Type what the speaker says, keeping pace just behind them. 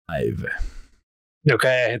live.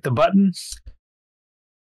 Okay, I hit the button.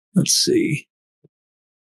 Let's see.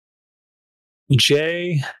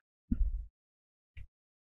 Jay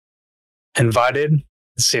invited.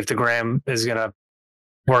 Let's see if the gram is going to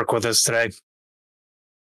work with us today.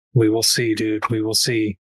 We will see, dude. We will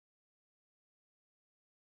see.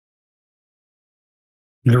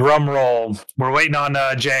 Drum roll. We're waiting on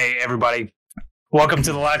Jay, everybody. Welcome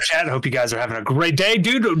to the live chat. Hope you guys are having a great day.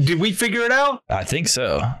 Dude, did we figure it out? I think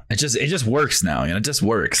so. It just works now. It just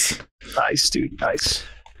works. Nice, dude. Nice.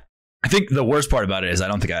 I think the worst part about it is I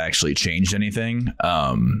don't think I actually changed anything.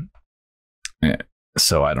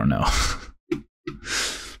 So I don't know.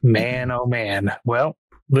 Man, oh man. Well,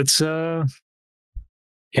 let's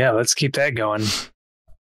keep that going.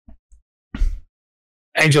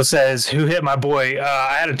 Angel says, who hit my boy?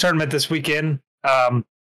 I had a tournament this weekend.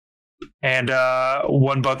 And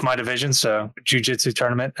won both my divisions. So jiu-jitsu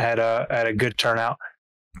tournament had a good turnout.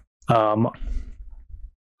 I'm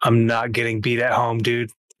not getting beat at home, dude.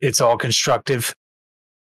 It's all constructive.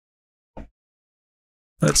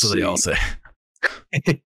 That's what they all say.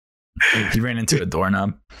 He ran into a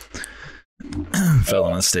doorknob. Fell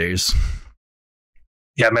on the stairs.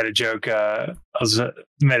 Yeah, I made a joke.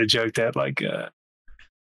 Made a joke that like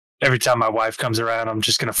every time my wife comes around, I'm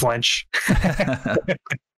just gonna flinch.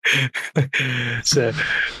 So,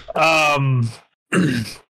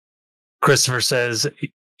 Christopher says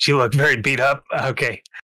she looked very beat up. Okay,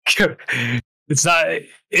 it's not.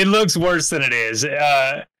 It looks worse than it is,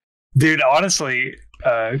 dude. Honestly,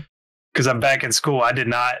 because I'm back in school, I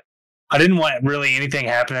didn't want really anything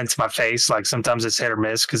happening to my face. Like sometimes it's hit or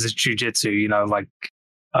miss because it's jujitsu,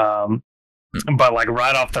 but like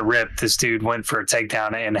right off the rip, this dude went for a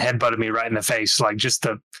takedown and headbutted me right in the face, like just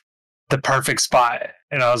the perfect spot.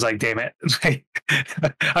 And I was like, damn it.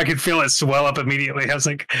 I could feel it swell up immediately. I was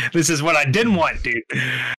like, this is what I didn't want, dude.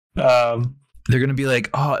 They're going to be like,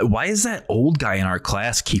 oh, why is that old guy in our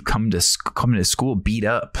class keep coming to school beat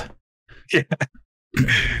up? Yeah.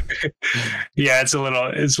 Yeah, it's a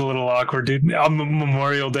little awkward, dude. On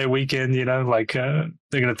Memorial Day weekend, they're going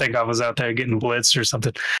to think I was out there getting blitzed or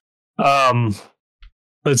something.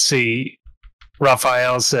 Let's see.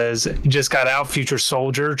 Raphael says, just got out, future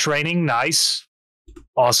soldier training. Nice.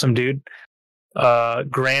 Awesome, dude.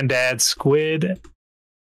 Granddad Squid.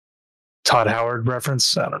 Todd Howard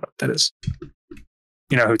reference. I don't know what that is.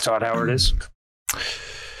 You know who Todd Howard is?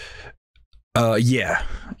 Yeah,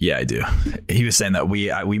 I do. He was saying that we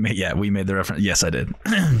made the reference. Yes, I did.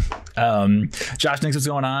 Josh thinks what's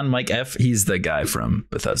going on. Mike F. He's the guy from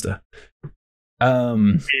Bethesda.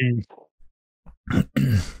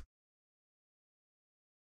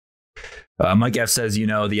 Mike F says,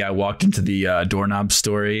 I walked into the doorknob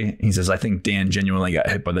story. He says, I think Dan genuinely got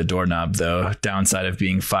hit by the doorknob, though. Downside of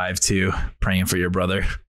being 5'2", praying for your brother.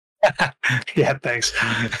 Yeah, thanks.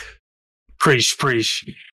 Preach.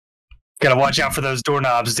 Gotta watch out for those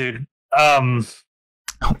doorknobs, dude. I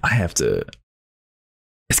have to.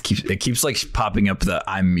 It keeps like popping up the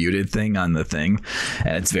I'm muted thing on the thing,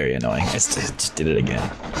 and it's very annoying. I just did it again.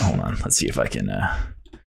 Hold on, let's see if I can.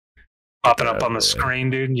 Popping up on the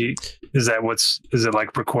screen, dude. Is it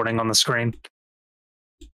like recording on the screen?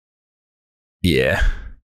 Yeah.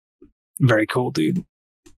 Very cool, dude.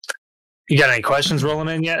 You got any questions rolling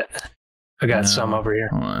in yet? I got some over here.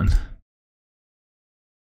 Hold on.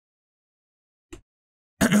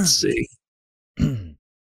 Let's see.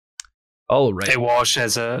 All right. Hey, Walsh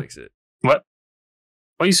has a what?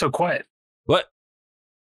 Why are you so quiet? What?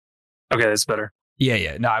 Okay, that's better.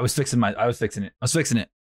 Yeah. No, I was fixing it.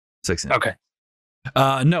 Okay.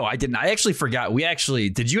 No, I didn't. I actually forgot.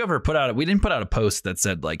 Did you ever we didn't put out a post that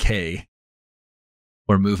said like, hey,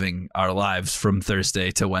 we're moving our lives from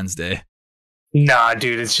Thursday to Wednesday. Nah,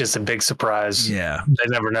 dude, it's just a big surprise. Yeah. They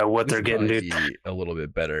never know what they're getting, dude. A little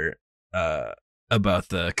bit better about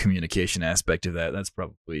the communication aspect of that. That's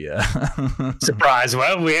probably surprise.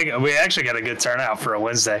 Well, we actually got a good turnout for a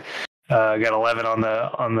Wednesday. Got 11 on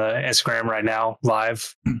the Instagram right now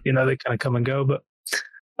live. They kind of come and go, but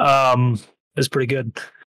it's pretty good.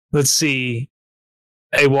 Let's see.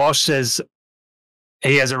 Hey, Walsh says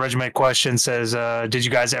he has a regiment question. Says, did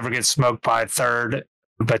you guys ever get smoked by 3rd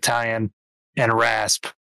Battalion and RASP?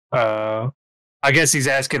 I guess he's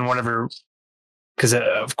asking whatever, because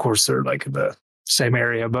of course they're like the same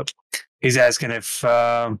area, but he's asking if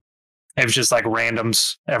it's just like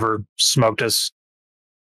randoms ever smoked us.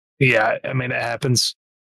 Yeah, I mean, it happens.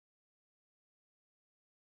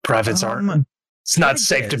 Privates aren't. It's not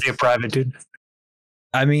safe to be a private, dude.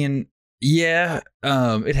 I mean, yeah,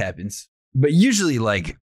 it happens. But usually,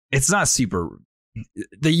 like, it's not super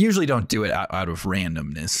they usually don't do it out of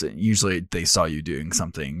randomness. Usually they saw you doing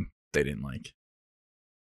something they didn't like.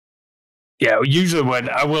 Yeah, usually what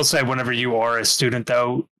I will say, whenever you are a student,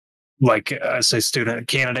 though, like say student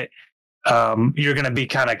candidate, you're going to be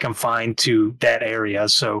kind of confined to that area.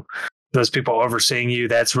 So those people overseeing you,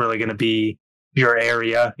 that's really going to be your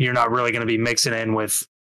area. You're not really going to be mixing in with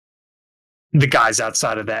the guys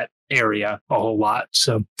outside of that area a whole lot.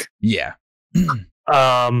 So yeah.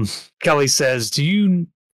 Kelly says, do you?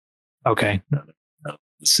 Okay. Let's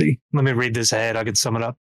see. Let me read this ahead. I can sum it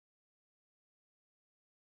up.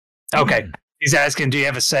 Okay. He's asking, do you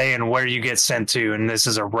have a say in where you get sent to? And this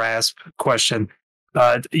is a RASP question.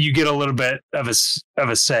 You get a little bit of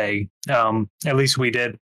a say. At least we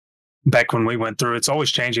did back when we went through. It's always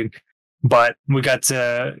changing. But we got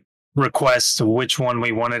to request which one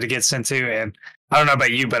we wanted to get sent to. And I don't know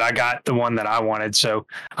about you, but I got the one that I wanted. So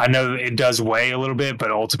I know it does weigh a little bit,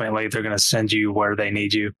 but ultimately they're going to send you where they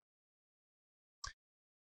need you.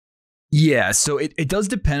 Yeah. So it does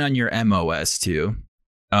depend on your MOS too.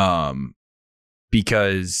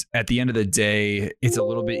 Because at the end of the day, it's a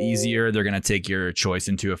little bit easier. They're going to take your choice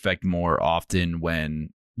into effect more often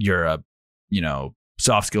when you're a,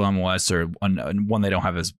 soft skill MOS or one they don't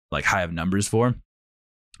have as like high of numbers for.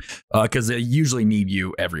 Because they usually need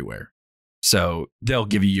you everywhere. So they'll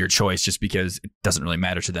give you your choice just because it doesn't really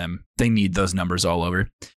matter to them. They need those numbers all over.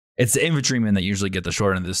 It's the infantrymen that usually get the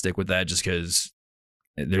short end of the stick with that, just because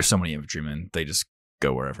there's so many infantrymen. They just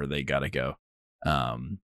go wherever they got to go.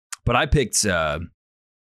 But I picked, because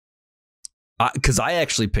I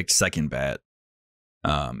actually picked second bat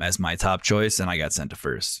as my top choice, and I got sent to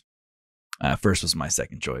first. First was my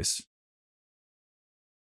second choice.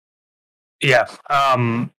 Yeah.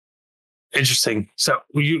 Interesting. So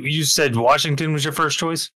you said Washington was your first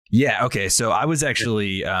choice? Yeah. Okay. So I was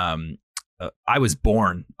actually I was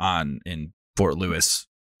born in Fort Lewis,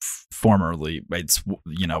 formerly it's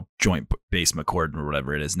Joint Base McCord or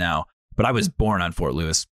whatever it is now. But I was born on Fort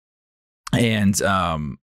Lewis, and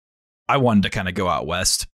I wanted to kind of go out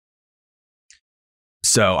west.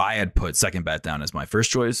 So I had put second bat down as my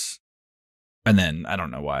first choice, and then I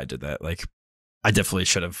don't know why I did that. Like, I definitely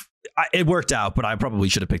should have. It worked out, but I probably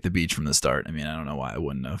should have picked the beach from the start. I mean, I don't know why I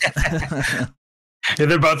wouldn't have. Yeah,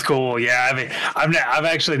 they're both cool. Yeah, I mean, I've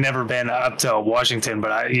actually never been up to Washington,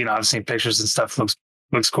 but I've seen pictures and stuff.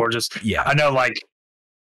 Looks gorgeous. Yeah, I know. Like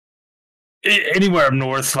anywhere up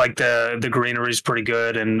north, like the greenery is pretty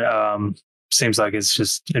good, and seems like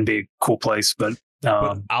it'd be a cool place. But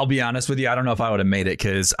I'll be honest with you, I don't know if I would have made it,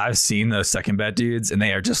 because I've seen those second bat dudes, and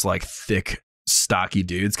they are just like thick, stocky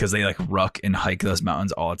dudes, because they like ruck and hike those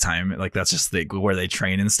mountains all the time. Like that's just where they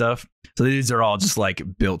train and stuff. So these are all just like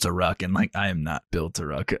built to ruck, and like I am not built to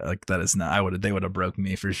ruck. Like that is not. They would have broke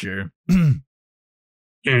me for sure.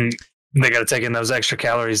 They got to take in those extra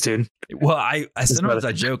calories, dude. Well, I sometimes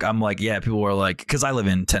I joke. I'm like, yeah, people were like, because I live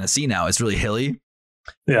in Tennessee now. It's really hilly.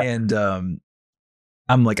 Yeah. And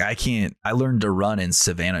I'm like, I learned to run in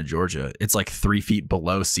Savannah, Georgia. It's like 3 feet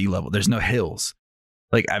below sea level. There's no hills.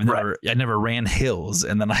 Like I never ran hills.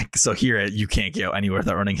 And then so here you can't go anywhere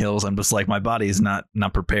without running hills. I'm just like, my body is not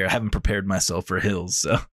prepared. I haven't prepared myself for hills.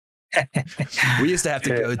 So we used to have to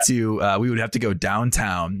go to, we would have to go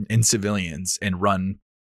downtown in civilians and run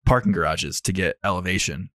parking garages to get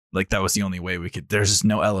elevation. Like that was the only way we could. There's just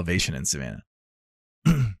no elevation in Savannah.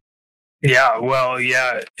 Yeah, well,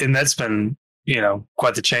 yeah, and that's been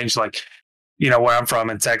quite the change. Like where I'm from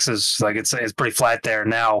in Texas, like it's pretty flat there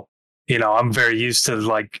now. I'm very used to,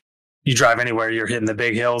 like, you drive anywhere, you're hitting the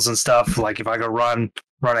big hills and stuff. Like if I go run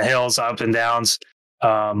a hills up and downs,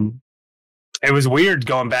 it was weird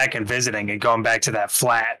going back and visiting and going back to that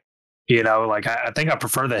flat. Like I think I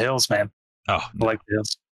prefer the hills, man. Oh, I like the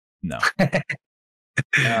hills. No.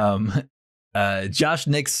 Josh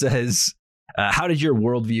Nick says, how did your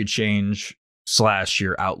worldview change /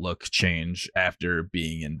 your outlook change after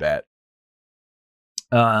being in bat?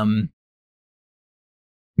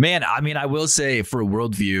 Man, I mean, I will say for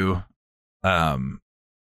worldview, I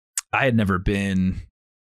had never been,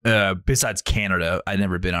 besides Canada, I'd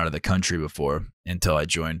never been out of the country before until I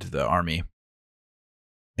joined the Army.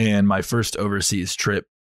 And my first overseas trip,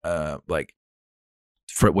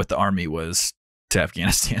 with the Army was to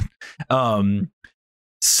Afghanistan.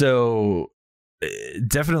 So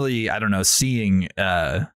definitely, I don't know, seeing,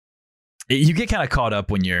 you get kind of caught up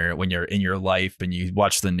when you're in your life and you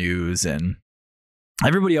watch the news, and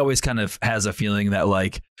everybody always kind of has a feeling that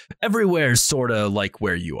like everywhere's sort of like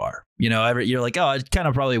where you are, you're like, oh, it kind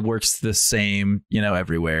of probably works the same,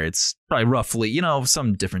 everywhere. It's probably roughly,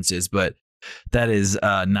 some differences, but that is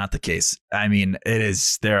not the case. I mean,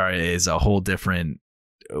 there is a whole different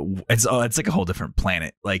it's like a whole different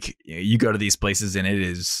planet. Like you go to these places and it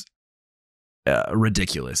is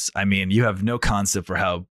ridiculous. I mean, you have no concept for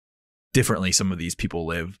how differently some of these people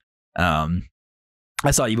live. I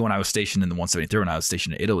saw even when I was stationed in the 173, when I was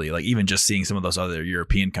stationed in Italy, like even just seeing some of those other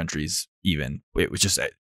European countries, even it was just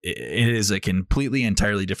it is a completely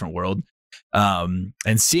entirely different world. And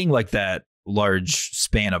seeing like that large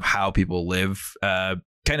span of how people live kind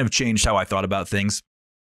of changed how I thought about things.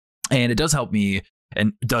 And it does help me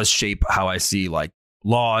and does shape how I see like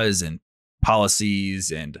laws and policies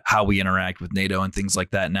and how we interact with NATO and things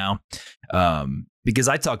like that now. Because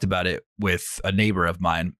I talked about it with a neighbor of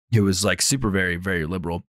mine who was like super, very, very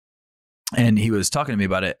liberal. And he was talking to me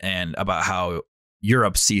about it and about how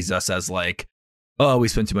Europe sees us as like, oh, we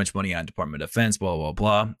spend too much money on Department of Defense, blah, blah,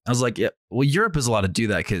 blah. I was like, yeah, well, Europe is allowed to do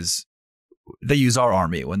that because they use our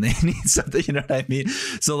army when they need something, you know what I mean?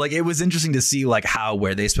 So like, it was interesting to see like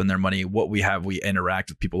where they spend their money, what we interact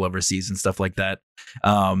with people overseas and stuff like that.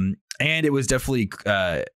 And it was definitely,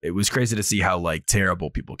 it was crazy to see how like terrible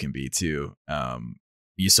people can be too.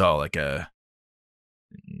 You saw like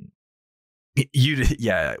you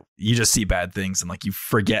just see bad things and like you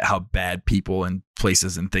forget how bad people and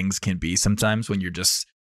places and things can be sometimes when you're just,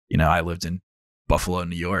 I lived in Buffalo,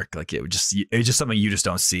 New York. Like it was just something you just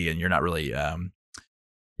don't see, and you're not really,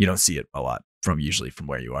 you don't see it a lot usually from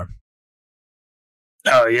where you are.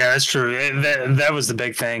 Oh yeah, that's true. That was the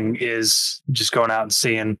big thing, is just going out and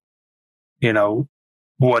seeing,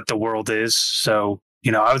 what the world is. So,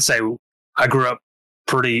 I would say I grew up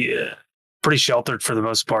pretty sheltered for the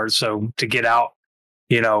most part. So to get out,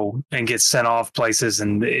 and get sent off places,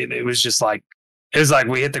 and it was just like,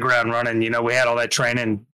 we hit the ground running. We had all that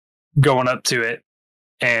training going up to it,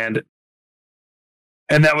 and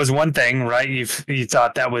that was one thing, right? You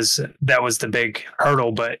thought that was the big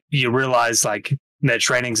hurdle, but you realize like that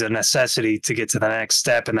training's a necessity to get to the next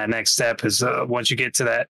step, and that next step is once you get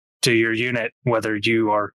to your unit, whether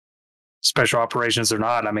you are special operations or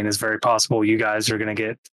not. I mean, it's very possible you guys are going to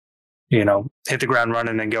get, hit the ground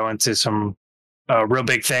running and go into some real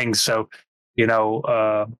big things. So,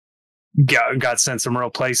 got sent some real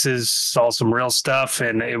places, saw some real stuff,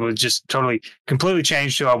 and it was just completely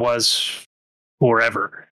changed who I was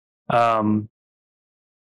forever.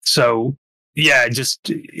 So yeah,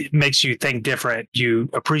 it makes you think different. You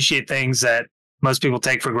appreciate things that most people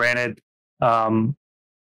take for granted.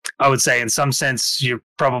 I would say in some sense, you're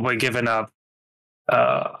probably given a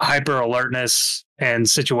hyper alertness in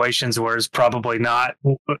situations where it's probably not,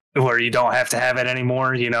 where you don't have to have it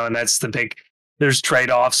anymore, and that's there's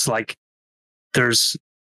trade-offs. Like there's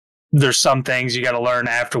some things you got to learn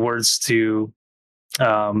afterwards to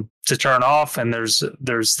turn off. And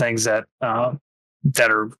there's things that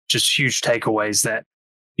are just huge takeaways that,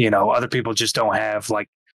 other people just don't have. Like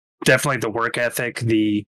definitely the work ethic,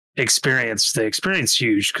 the experience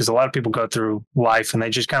huge, because a lot of people go through life and they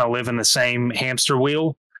just kind of live in the same hamster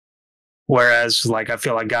wheel. Whereas like, I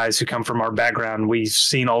feel like guys who come from our background, we've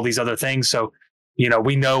seen all these other things. So,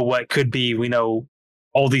 we know what could be, we know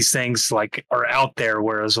all these things like are out there.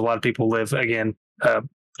 Whereas a lot of people live, again, a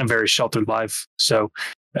very sheltered life. So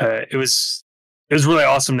it was really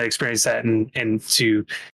awesome to experience that and to,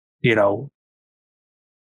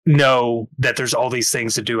 know that there's all these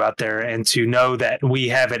things to do out there, and to know that we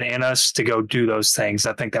have it in us to go do those things.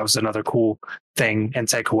 I think that was another cool thing and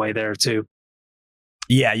takeaway there too.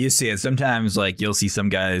 Yeah, you see it sometimes. Like you'll see some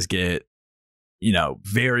guys get,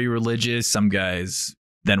 very religious. Some guys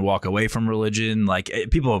then walk away from religion. Like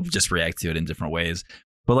people just react to it in different ways.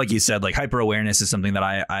 But like you said, like hyper awareness is something that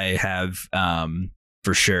I have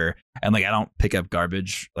for sure. And like I don't pick up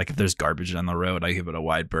garbage. Like if there's garbage on the road, I give it a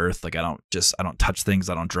wide berth. Like I don't touch things.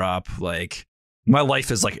 I don't drop. Like my life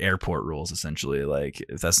is like airport rules essentially. Like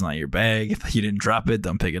if that's not your bag, if you didn't drop it,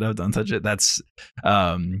 don't pick it up, don't touch it. That's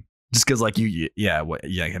just because like in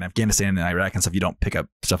Afghanistan and Iraq and stuff, you don't pick up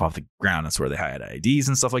stuff off the ground. That's where they hide IDs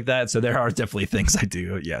and stuff like that. So there are definitely things I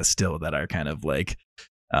do, still that are kind of like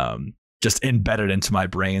just embedded into my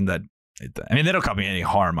brain that, they don't cause me any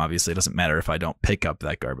harm. Obviously, it doesn't matter if I don't pick up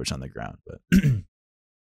that garbage on the ground. But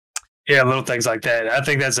yeah, little things like that. I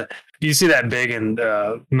think you see that big in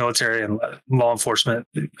military and law enforcement.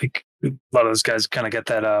 Like, a lot of those guys kind of get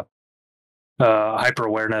that hyper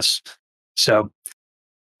awareness. So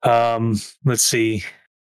let's see.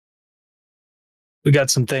 We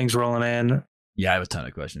got some things rolling in. Yeah, I have a ton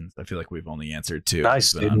of questions. I feel like we've only answered 2.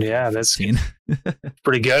 Nice, dude. Yeah, that's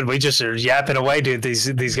pretty good. We just are yapping away, dude.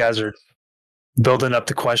 These guys are building up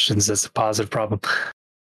the questions. That's a positive problem.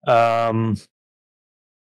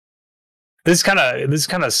 This kind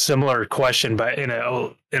of similar question, but in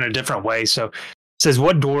a different way. So says,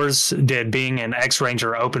 what doors did being an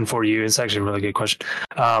ex-Ranger open for you? It's actually a really good question.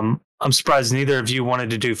 I'm surprised neither of you wanted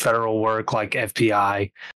to do federal work like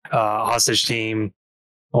FBI, hostage team,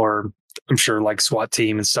 or I'm sure like SWAT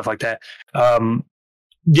team and stuff like that.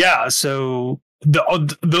 Yeah, so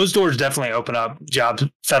those doors definitely open up jobs,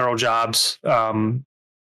 federal jobs.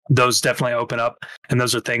 Those definitely open up, and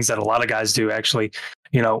those are things that a lot of guys do. Actually,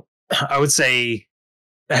 I would say,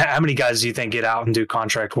 how many guys do you think get out and do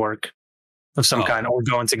contract work of some kind, or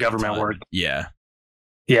go into government work? Yeah,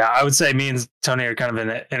 I would say me and Tony are kind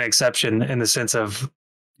of an exception in the sense of,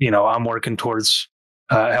 I'm working towards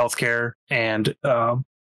healthcare, and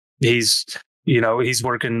he's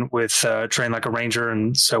working with Train Like a Ranger,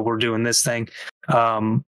 and so we're doing this thing,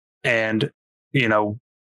 and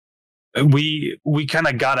we kind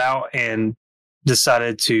of got out and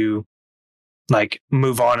decided to like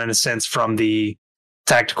move on in a sense from the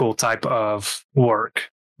tactical type of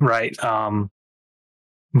work, right?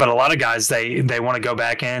 But a lot of guys, they want to go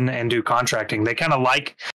back in and do contracting. They kind of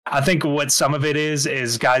I think what some of it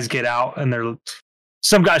is guys get out and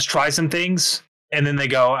some guys try some things and then they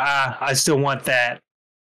go, I still want that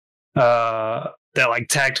like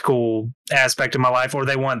tactical aspect of my life, or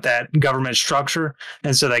they want that government structure,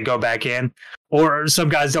 and so they go back in. Or some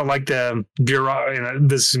guys don't like the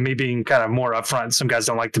this is me being kind of more upfront. Some guys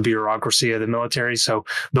don't like the bureaucracy of the military, so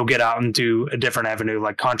they'll get out and do a different avenue.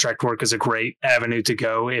 Like contract work is a great avenue to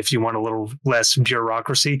go if you want a little less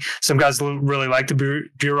bureaucracy. Some guys really like the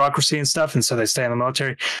bureaucracy and stuff, and so they stay in the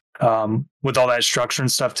military with all that structure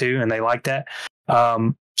and stuff too, and they like that.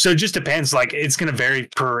 So it just depends. Like it's going to vary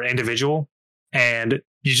per individual, and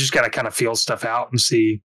you just got to kind of feel stuff out and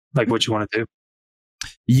see like what you want to do.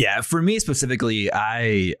 Yeah, for me specifically,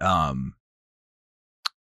 I got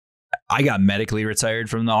medically retired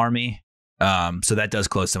from the Army, so that does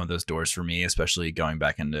close some of those doors for me, especially going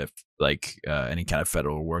back into like any kind of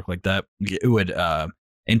federal work like that. It would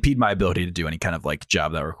impede my ability to do any kind of like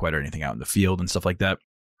job that required anything out in the field and stuff like that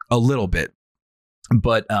a little bit.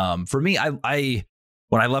 But for me, I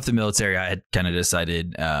when I left the military, I had kind of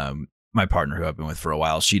decided, my partner who I've been with for a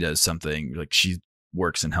while, she does something like she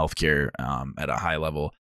works in healthcare at a high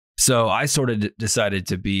level. So I sort of decided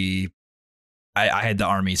to be, I had the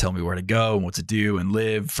Army tell me where to go and what to do and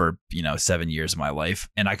live for, 7 years of my life.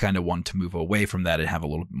 And I kind of wanted to move away from that and have a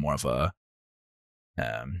little bit more of a,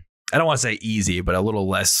 I don't want to say easy, but a little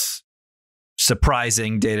less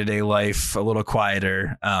surprising day-to-day life, a little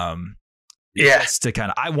quieter. I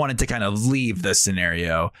wanted to kind of leave this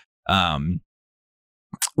scenario.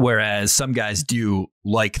 Whereas some guys do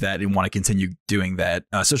like that and want to continue doing that,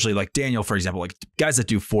 especially like Daniel, for example. Like guys that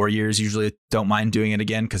do 4 years usually don't mind doing it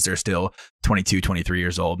again because they're still 22, 23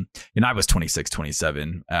 years old. And I was 26,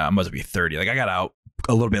 27. I'm about to be 30. Like I got out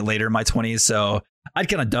a little bit later in my 20s. So I'd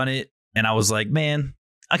kind of done it. And I was like, man,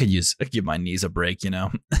 I could give my knees a break, Yeah,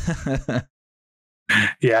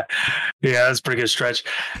 that's a pretty good stretch.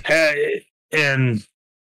 And,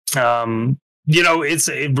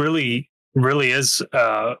 it really is,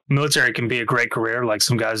 military can be a great career. Like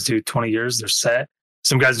some guys do 20 years, they're set.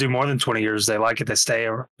 Some guys do more than 20 years. They like it. They stay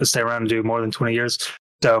around and do more than 20 years.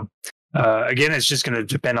 So, again, it's just going to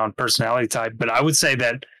depend on personality type. But I would say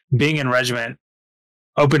that being in regiment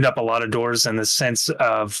opened up a lot of doors in the sense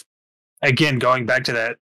of, again, going back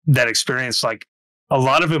to that experience, like a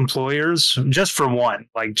lot of employers, just for one,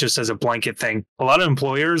 like just as a blanket thing, a lot of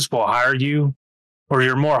employers will hire you, or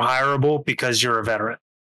you're more hireable because you're a veteran.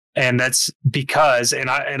 And that's because, and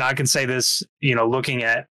I can say this, looking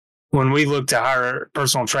at when we look to hire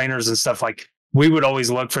personal trainers and stuff, like we would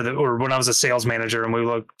always look or when I was a sales manager and we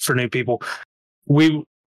look for new people, we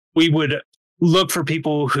would look for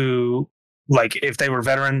people who, like, if they were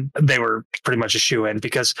veteran, they were pretty much a shoo-in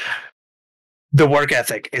because the work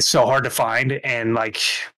ethic is so hard to find. And like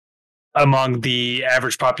among the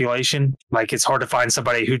average population, like it's hard to find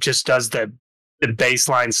somebody who just does the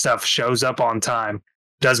baseline stuff, shows up on time,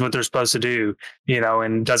 does what they're supposed to do,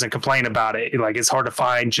 and doesn't complain about it. Like it's hard to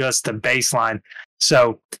find just the baseline.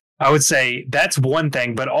 So I would say that's one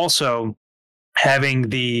thing, but also having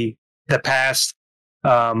the past,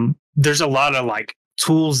 there's a lot of like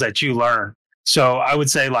tools that you learn. So I would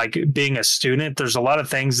say like being a student, there's a lot of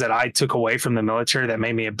things that I took away from the military that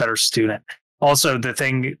made me a better student. Also, the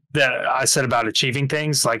thing that I said about achieving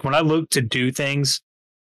things, like when I look to do things,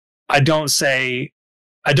 I don't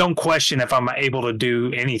question if I'm able to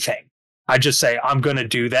do anything. I just say, I'm going to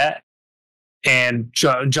do that and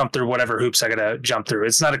jump through whatever hoops I got to jump through.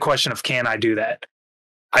 It's not a question of, can I do that?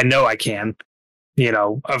 I know I can.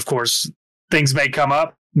 Of course, things may come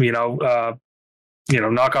up, knock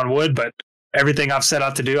on wood, but everything I've set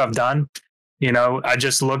out to do, I've done. I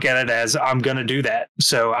just look at it as I'm going to do that.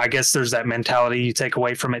 So I guess there's that mentality you take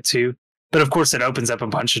away from it too. But of course, it opens up a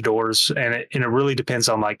bunch of doors, and it really depends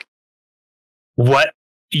on like what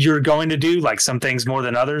you're going to do. Like some things more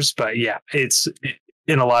than others, but yeah, it's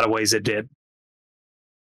in a lot of ways it did.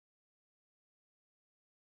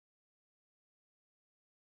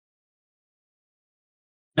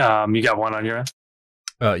 You got one on your end?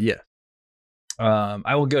 Yeah.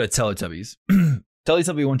 I will go to Teletubbies.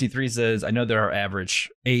 Teletubby 123 says, I know there are average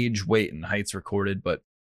age, weight, and heights recorded, but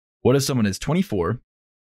what if someone is 24,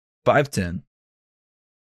 5'10",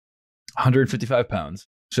 155 pounds?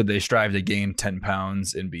 Should they strive to gain 10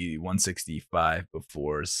 pounds and be 165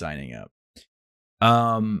 before signing up?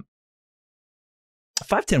 5'10",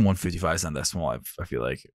 155 is not that small, I feel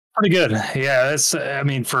like. Pretty good. Yeah, that's,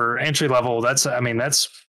 for entry level, that's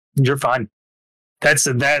you're fine.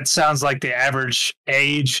 That sounds like the average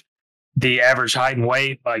age, the average height and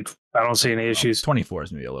weight. Like, I don't see any issues. 24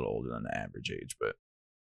 is maybe a little older than the average age, but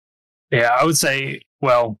yeah, I would say,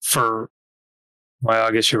 I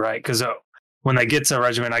guess you're right. Because when they get to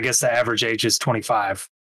regiment, I guess the average age is 25.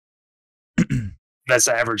 That's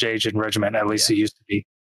the average age in regiment, at least it used to be.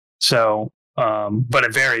 So, but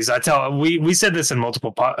it varies. We said this in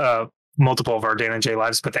multiple of our Dan and Jay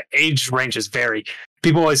lives, but the age ranges vary.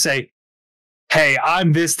 People always say, hey,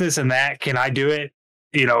 I'm this, and that. Can I do it?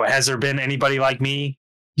 Has there been anybody like me?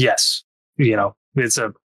 Yes. It's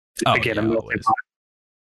a military.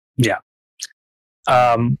 Yeah.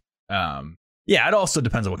 Yeah, it also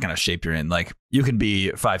depends on what kind of shape you're in. Like, you can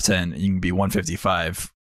be 5'10", you can be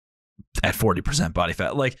 155 at 40% body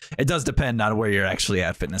fat. Like, it does depend on where you're actually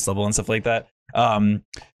at fitness level and stuff like that.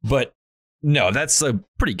 But no, that's a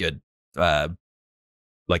pretty good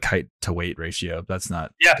like height to weight ratio. That's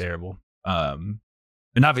not terrible.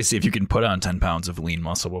 And obviously, if you can put on 10 pounds of lean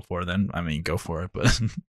muscle before then, go for it. But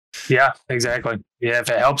yeah, exactly. Yeah, if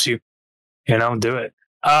it helps you, do it.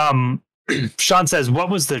 Sean says, what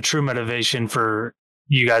was the true motivation for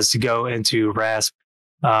you guys to go into RASP?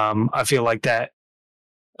 I feel like that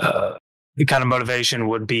the kind of motivation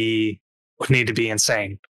would need to be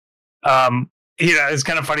insane. It's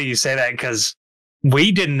kind of funny you say that because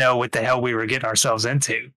we didn't know what the hell we were getting ourselves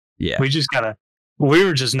into. Yeah. We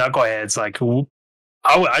were just knuckleheads. Like,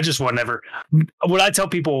 I just would never, what I tell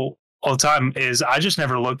people all the time is I just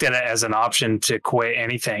never looked at it as an option to quit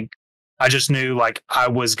anything. I just knew like I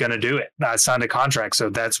was going to do it. I signed a contract,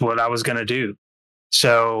 so that's what I was going to do.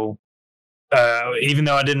 So even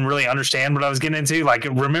though I didn't really understand what I was getting into, like,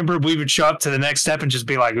 remember we would show up to the next step and just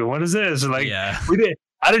be like, what is this? Like, I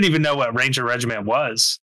didn't even know what Ranger Regiment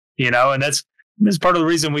was, and that's part of the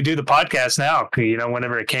reason we do the podcast now.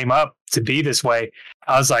 Whenever it came up to be this way,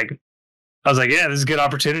 I was like, yeah, this is a good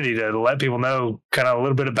opportunity to let people know kind of a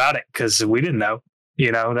little bit about it. Cause we didn't know,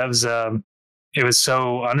 that was, it was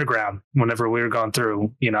so underground whenever we were going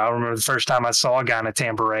through. I remember the first time I saw a guy in a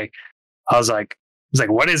tambourine, I was like,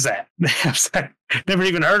 what is that? I was like, never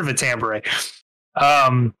even heard of a tambourine.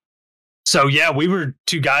 So yeah, we were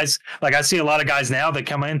two guys. Like, I see a lot of guys now that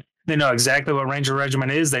come in, they know exactly what Ranger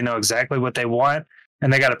Regiment is. They know exactly what they want,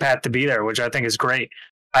 and they got a path to be there, which I think is great.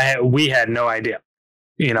 We had no idea.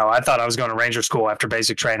 I thought I was going to Ranger school after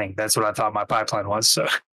basic training. That's what I thought my pipeline was. So,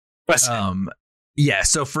 yeah.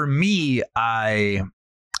 So for me, I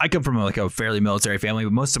come from a fairly military family,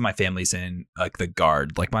 but most of my family's in like the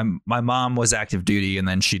Guard. Like my mom was active duty, and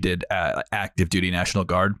then she did active duty National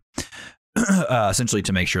Guard, essentially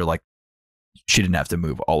to make sure like she didn't have to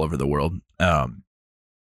move all over the world.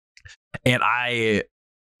 And I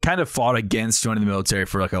kind of fought against joining the military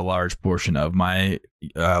for like a large portion of my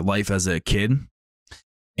life as a kid.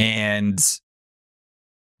 And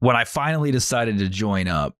when I finally decided to join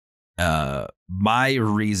up, my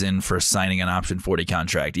reason for signing an Option 40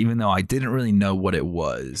 contract, even though I didn't really know what it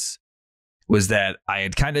was that I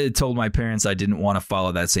had kind of told my parents I didn't want to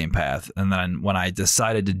follow that same path. And then when I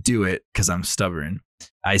decided to do it, because I'm stubborn,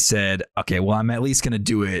 I said, okay, well, I'm at least going to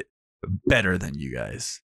do it better than you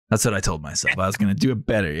guys. That's what I told myself. I was going to do it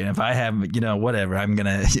better. And if I have, whatever, I'm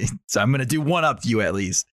going to do one up to you at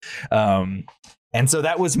least. And so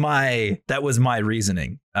that was my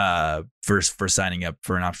reasoning for signing up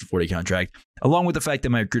for an Option 40 contract, along with the fact that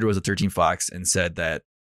my recruiter was a 13 Fox and said that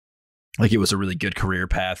like it was a really good career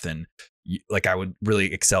path and like I would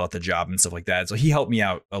really excel at the job and stuff like that. So he helped me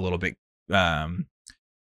out a little bit,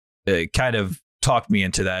 it kind of talked me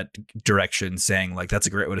into that direction, saying like that's a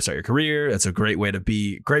great way to start your career. That's a great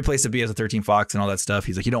place to be as a 13 Fox and all that stuff.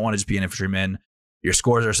 He's like, you don't want to just be an infantryman. Your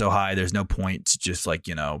scores are so high. There's no point to just like,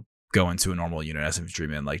 go into a normal unit as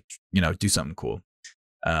infantryman, like, do something cool.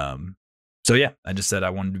 So yeah, I just said I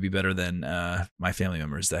wanted to be better than my family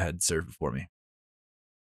members that had served before me.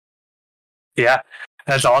 Yeah,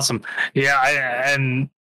 that's awesome. Yeah, and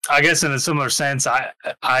I guess in a similar sense, I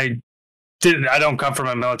don't come from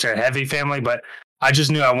a military heavy family, but I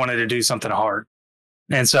just knew I wanted to do something hard.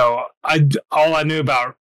 And so all I knew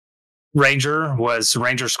about Ranger was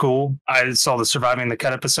Ranger School. I saw the Surviving the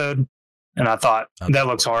Cut episode, and I thought that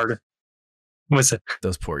looks hard. What's it?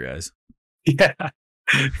 Those poor guys. Yeah,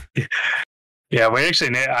 yeah.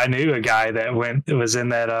 I knew a guy that was in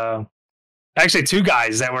that. Actually, two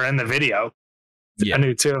guys that were in the video. Yeah, I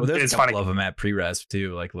knew two. Well, there's it's a couple funny. of them at pre-resp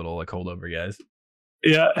too, like little like holdover guys.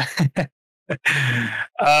 Yeah.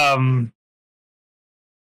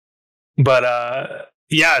 But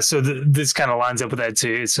yeah, so this kind of lines up with that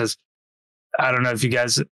too. It says, I don't know if you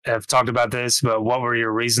guys have talked about this, but what were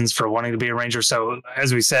your reasons for wanting to be a Ranger? So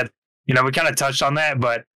as we said, we kind of touched on that,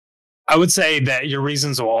 but I would say that your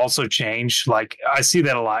reasons will also change. Like I see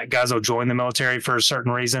that a lot. Guys will join the military for a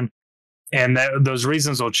certain reason, and those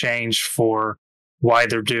reasons will change for why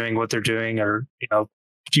they're doing what they're doing, or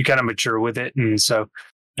you kind of mature with it. And so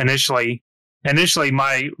initially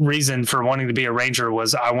my reason for wanting to be a Ranger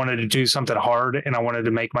was I wanted to do something hard and I wanted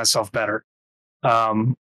to make myself better.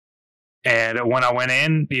 And when I went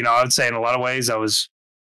in, I would say in a lot of ways I was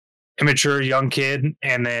immature young kid,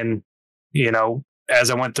 and then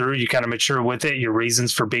as I went through, you kind of mature with it. Your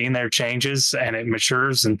reasons for being there changes and it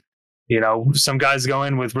matures, and some guys go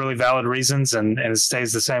in with really valid reasons and it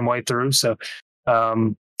stays the same way through. So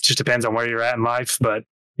just depends on where you're at in life, but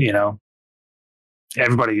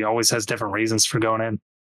everybody always has different reasons for going in.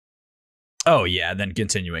 Oh yeah, then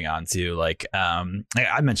continuing on to like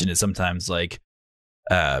I mentioned it sometimes, like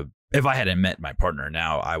if I hadn't met my partner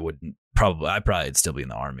now, I probably would still be in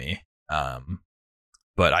the Army.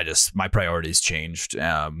 But my priorities changed.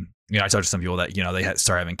 I talked to some people that they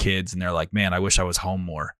start having kids and they're like, man, I wish I was home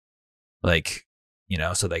more. Like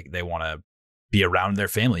so they want to be around their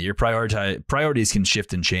family. Your priorities can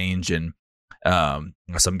shift and change, and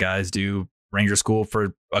some guys do Ranger School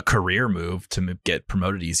for a career move to get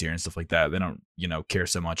promoted easier and stuff like that. They don't care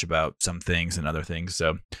so much about some things and other things.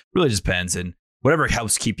 So it really just depends, and whatever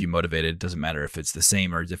helps keep you motivated. It doesn't matter if it's the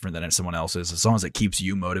same or different than someone else's. As long as it keeps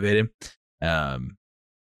you motivated, then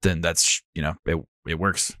that's it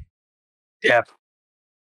works. Yeah.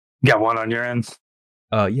 Got one on your end?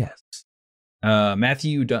 Yes.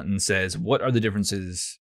 Matthew Dutton says, what are the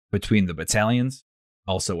differences between the battalions?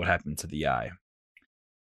 Also, what happened to the eye?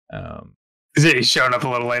 He's showing up a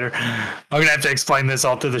little later. I'm going to have to explain this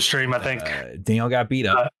all through the stream, I think. Daniel got beat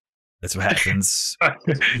up. That's what happens.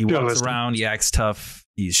 He walks around. He acts tough.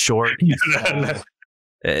 He's short. He's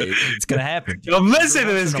it's going to happen. Don't listen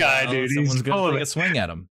to this guy, dude. Someone's going to take a swing at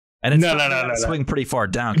him. And it's swing pretty far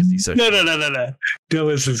down because he's so No. Don't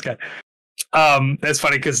listen to this guy. That's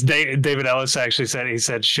funny because David Ellis actually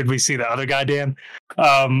said, should we see the other guy, Dan?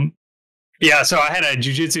 Yeah, so I had a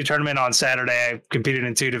jiu-jitsu tournament on Saturday. I competed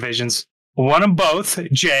in 2 divisions. Won them both,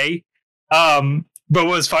 Jay. But what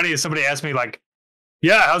was funny is somebody asked me, like,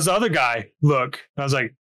 yeah, how's the other guy look? I was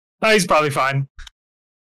like, oh, he's probably fine.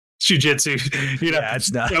 Jiu-jitsu. Yeah,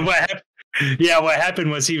 it's not. What happened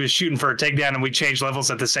was he was shooting for a takedown and we changed levels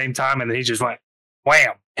at the same time, and then he just went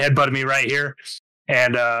wham, headbutted me right here.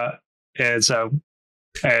 And so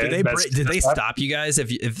did they stop you guys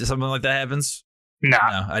if something like that happens? No,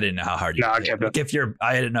 I didn't know how hard you. No, I kept like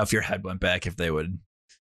I didn't know if your head went back, if they would.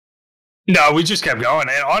 No, we just kept going.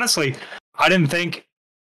 And honestly, I didn't think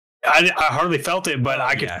I hardly felt it, but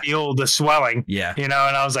I could feel the swelling. Yeah, and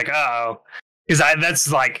I was like, oh, because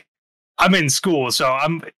that's like I'm in school, so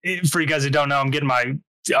for you guys who don't know, I'm in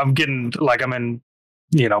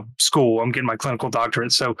school. I'm getting my clinical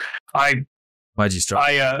doctorate. So why'd you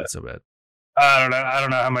start so bad? I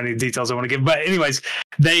don't know how many details I want to give, but anyways,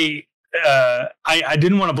 I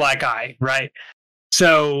didn't want a black eye, right?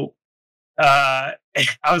 So I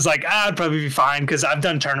was like, I'd probably be fine because I've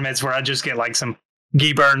done tournaments where I just get like some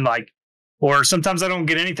gi burn, or sometimes I don't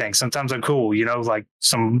get anything. Sometimes I'm cool, like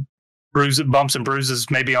some bumps and bruises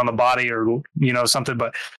maybe on the body or something,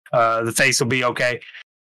 but the face will be okay.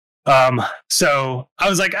 So I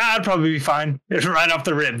was like, I'd probably be fine. It's right off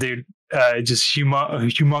the rip, dude. Just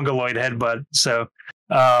humongoloid headbutt. So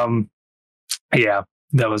yeah,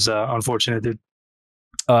 that was unfortunate, dude.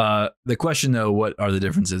 The question though, what are the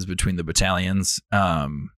differences between the battalions?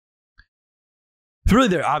 Really,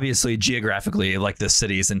 they're obviously geographically, like the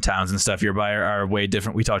cities and towns and stuff you're by are way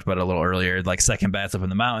different. We talked about it a little earlier, like Second Bat's up in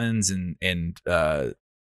the mountains and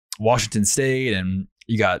Washington State, and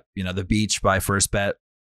you got the beach by First Bat.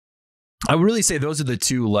 I would really say those are the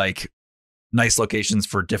two like nice locations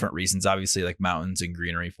for different reasons. Obviously, like mountains and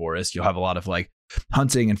greenery, forest. You'll have a lot of like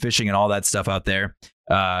hunting and fishing and all that stuff out there.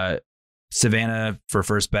 Savannah for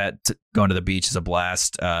first bet, going to the beach is a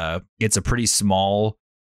blast. It's a pretty small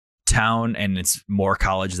town and it's more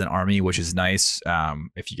college than Army, which is nice.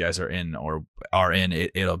 If you guys are in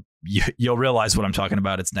it, you'll realize what I'm talking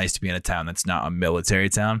about. It's nice to be in a town that's not a military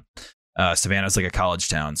town. Savannah's like a college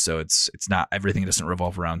town, so it's not, everything doesn't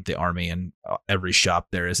revolve around the Army, and every shop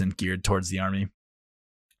there isn't geared towards the Army.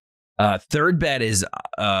 Third bet is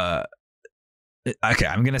okay,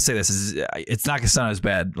 I'm gonna say this is, it's not gonna sound as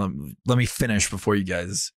bad. Let me finish before you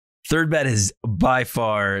guys. Third bet is by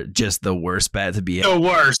far just the worst bet to be in. The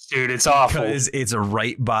worst, dude. It's awful. Because it's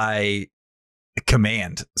right by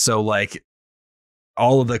command. So like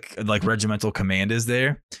all of the like regimental command is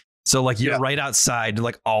there. So like you're right outside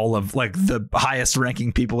like all of like the highest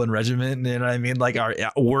ranking people in regiment, you know what I mean? Like are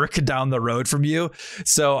at work down the road from you.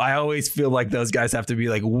 So I always feel like those guys have to be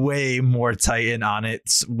like way more tight in on it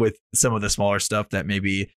with some of the smaller stuff that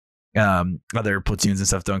maybe other platoons and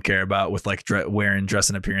stuff don't care about, with like wearing dress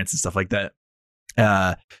and appearance and stuff like that.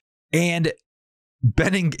 And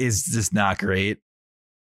betting is just not great.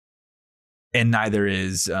 And neither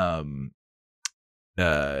is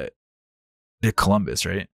Columbus,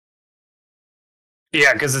 right?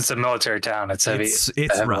 Yeah, because it's a military town. It's heavy.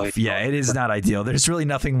 It's rough. Yeah, it is not ideal. There's really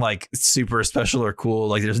nothing like super special or cool.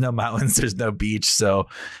 Like there's no mountains, there's no beach. So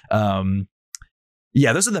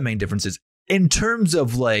yeah, those are the main differences. In terms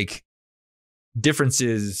of like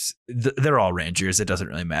differences, they're all Rangers. It doesn't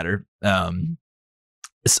really matter.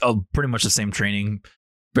 It's pretty much the same training,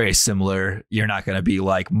 very similar. You're not going to be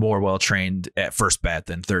like more well trained at first bat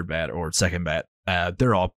than third bat or second bat.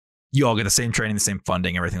 You all get the same training, the same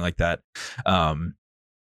funding, everything like that.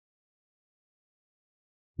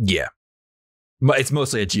 Yeah, but it's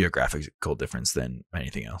mostly a geographical difference than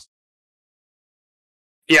anything else.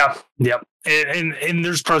 Yeah, yep. And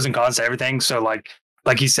there's pros and cons to everything. So like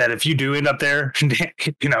you said, if you do end up there,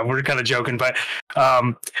 you know, we're kind of joking, but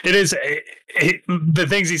it is the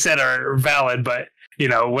things he said are valid. But you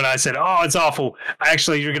know, when I said, "Oh, it's awful,"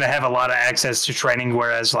 actually, you're going to have a lot of access to training.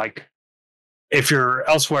 Whereas, like, if you're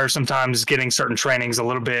elsewhere, sometimes getting certain trainings a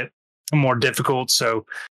little bit more difficult. So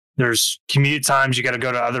there's commute times. You got to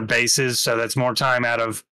go to other bases, so that's more time out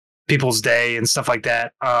of people's day and stuff like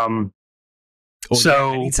that.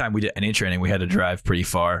 So anytime we did any training, we had to drive pretty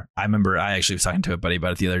far. I remember I actually was talking to a buddy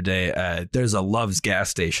about it the other day. There's a Love's gas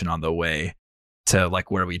station on the way to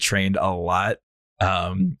like where we trained a lot.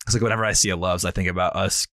 It's like whenever I see a Love's, I think about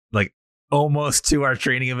us like almost to our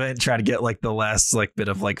training event, trying to get like the last like bit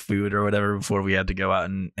of like food or whatever before we had to go out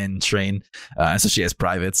and train. Especially as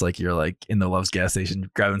privates, like you're like in the Love's gas station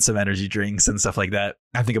grabbing some energy drinks and stuff like that.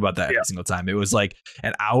 I think about that every single time. It was like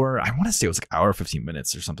an hour. I want to say it was like hour 15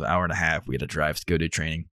 minutes or something, hour and a half. We had to drive to go do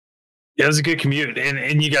training. Yeah, it was a good commute,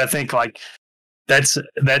 and you got to think like that's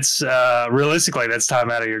realistically that's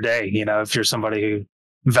time out of your day. You know, if you're somebody who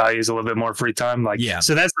values a little bit more free time, like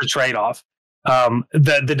so that's the trade off.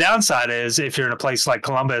 The downside is if you're in a place like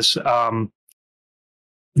Columbus,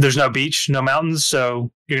 there's no beach, no mountains,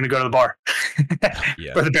 so you're going to go to the bar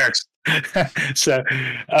or the barracks. So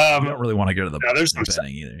I don't really want to go to the bar. There's no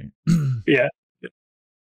betting either. Yeah, you're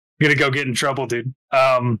going to go get in trouble, dude.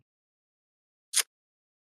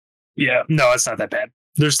 Yeah, no, it's not that bad.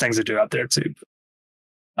 There's things to do out there too.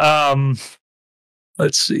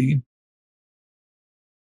 Let's see.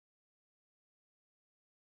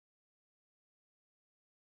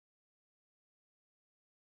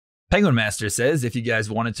 Penguin Master says, if you guys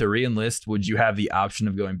wanted to re-enlist, would you have the option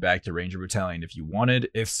of going back to Ranger Battalion if you wanted?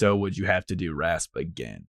 If so, would you have to do RASP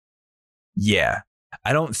again? Yeah.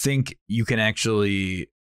 I don't think you can actually...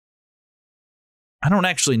 I don't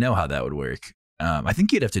actually know how that would work. I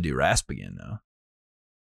think you'd have to do RASP again, though.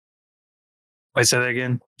 Wait, say that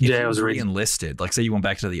again? Yeah, I was re-enlisted. Like, say you went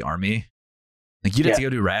back to the Army. Like, you'd have to go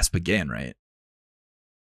do RASP again, right?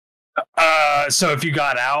 So if you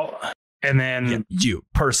got out... And then you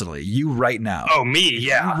personally, you right now. Oh, me,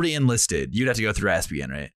 yeah. You re-enlisted. You'd have to go through RASP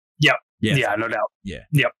again, right? Yep. Yeah, no doubt. Yeah.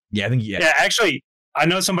 Yep. Yeah, I think Yeah, actually, I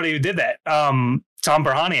know somebody who did that. Tom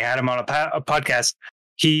Berhani had him on a podcast.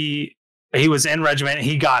 He was in regiment.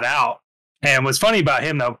 He got out, and what's funny about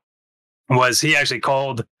him though was he actually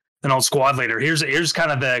called an old squad leader. Here's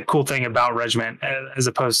kind of the cool thing about regiment as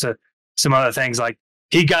opposed to some other things. Like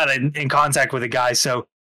he got in contact with a guy, so.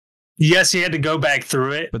 Yes, he had to go back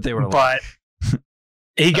through it, but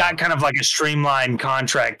he got kind of like a streamlined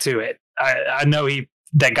contract to it. I know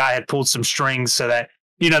that guy had pulled some strings so that,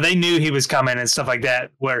 you know, they knew he was coming and stuff like that,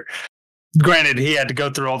 where granted he had to go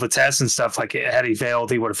through all the tests and stuff, like had he failed,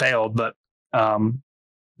 he would have failed. But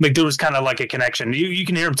like there was kind of like a connection. You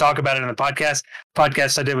can hear him talk about it in the podcast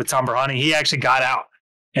I did with Tom Berhani. He actually got out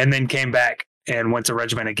and then came back and went to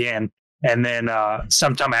regiment again. And then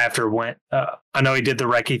sometime after went, I know he did the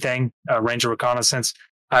recce thing, Ranger Reconnaissance.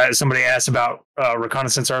 Somebody asked about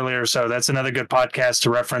reconnaissance earlier, so that's another good podcast to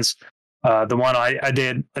reference. The one I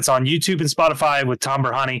did, it's on YouTube and Spotify with Tom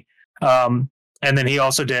Berhani. And then he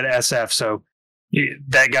also did SF. So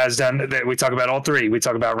that guy's done that. We talk about all three. We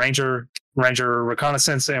talk about Ranger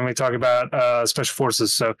Reconnaissance, and we talk about Special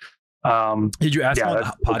Forces. So did you ask him on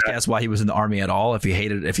the podcast why he was in the Army at all? If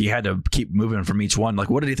he had to keep moving from each one, like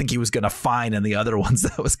what did he think he was going to find in the other ones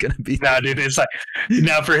that was going to be? No, dude, it's like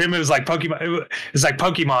now for him it was like Pokemon. It's like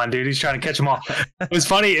Pokemon, dude. He's trying to catch them all. What's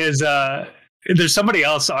funny is there's somebody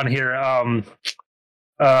else on here.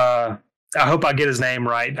 I hope I get his name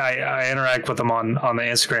right. I interact with him on the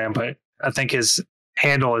Instagram, but I think his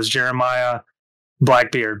handle is Jeremiah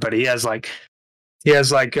Blackbeard. But he has like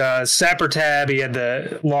Sapper tab. He had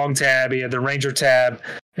the long tab. He had the Ranger tab,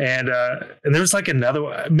 and there was like another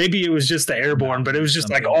one. Maybe it was just the Airborne, but it was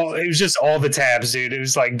just like all the tabs, dude. It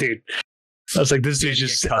was like, dude, I was like, this dude's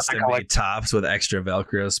just custom made tops with extra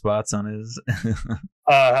Velcro spots on his.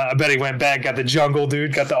 I bet he went back, got the jungle,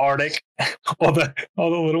 dude, got the Arctic, all the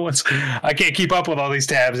little ones. I can't keep up with all these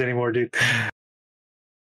tabs anymore, dude.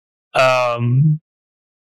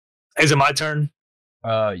 Is it my turn?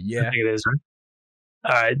 Yeah, I think it is, right?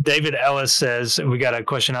 All right. David Ellis says, we got a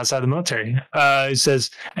question outside the military. He says,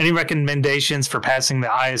 any recommendations for passing the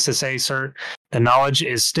ISSA cert? The knowledge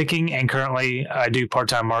is sticking, and currently I do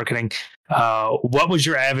part-time marketing. What was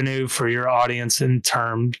your avenue for your audience in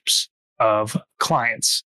terms of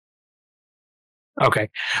clients? Okay.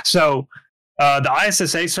 So the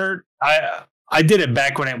ISSA cert, I did it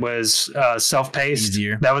back when it was self-paced.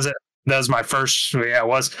 Easier. That was it. That was my first. Yeah, it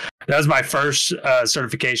was. That was my first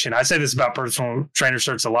certification. I say this about personal trainer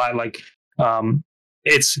certs a lot. Like,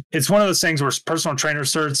 it's one of those things where personal trainer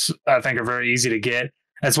certs I think are very easy to get.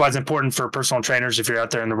 That's why it's important for personal trainers, if you're out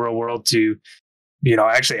there in the real world, to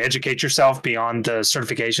actually educate yourself beyond the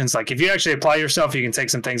certifications. Like if you actually apply yourself, you can take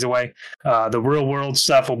some things away. The real world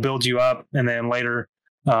stuff will build you up, and then later,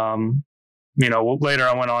 later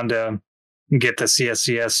I went on to get the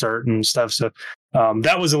CSCS cert and stuff. So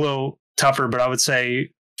that was a little tougher, but I would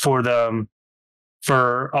say for a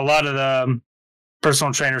lot of the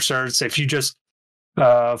personal trainer certs, if you just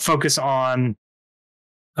focus on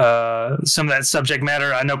some of that subject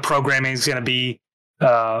matter, I know programming is going to be,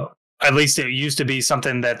 at least it used to be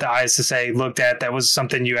something that the ISSA looked at. That was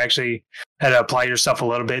something you actually had to apply yourself a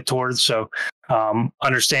little bit towards. So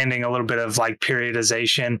understanding a little bit of like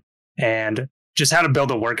periodization and just how to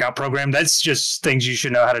build a workout program. That's just things you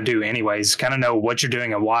should know how to do anyways, kind of know what you're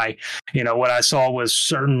doing and why. What I saw was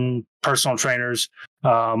certain personal trainers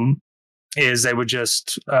is they would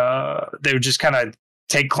just kind of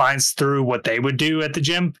take clients through what they would do at the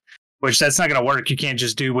gym, which that's not going to work. You can't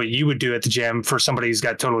just do what you would do at the gym for somebody who's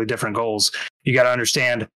got totally different goals. You got to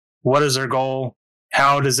understand, what is their goal?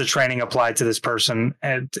 How does the training apply to this person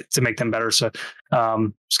and to make them better? So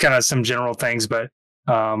it's kind of some general things, but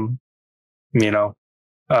another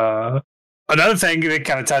thing that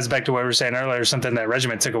kind of ties back to what we were saying earlier, something that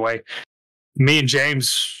regiment took away. Me and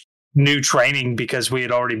James knew training because we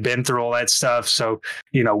had already been through all that stuff. So,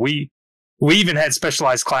 we even had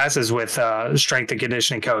specialized classes with strength and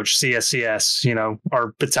conditioning coach, CSCS,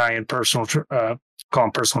 our battalion call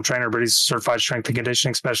him personal trainer, but he's a certified strength and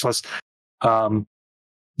conditioning specialist.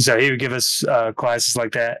 So he would give us classes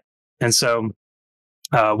like that. And so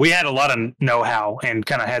we had a lot of know-how and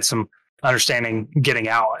kind of had some understanding getting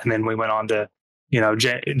out. And then we went on to,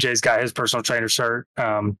 Jay's got his personal trainer cert.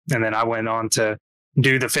 And then I went on to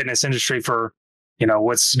do the fitness industry for,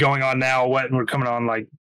 what's going on now, we're coming on like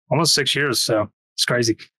almost 6 years. So it's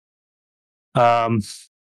crazy. And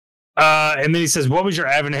then he says, what was your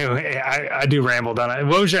avenue? I do ramble, don't I?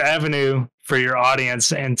 What was your avenue for your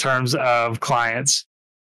audience in terms of clients?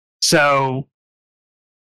 So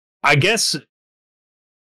I guess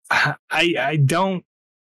I don't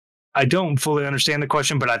fully understand the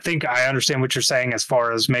question, but I think I understand what you're saying as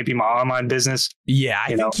far as maybe my online business. Yeah,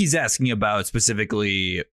 I think he's asking about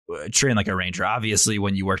specifically train like a ranger. Obviously,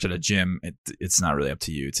 when you worked at a gym, it's not really up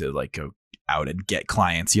to you to like go out and get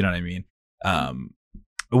clients. You know what I mean?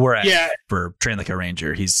 Whereas for train like a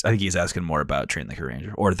ranger, I think he's asking more about train like a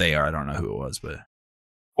ranger, or they are. I don't know who it was, but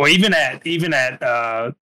even at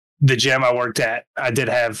the gym I worked at, I did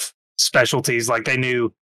have specialties. Like they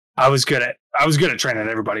knew I was good at training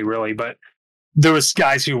everybody, really, but there was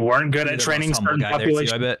guys who weren't good at training certain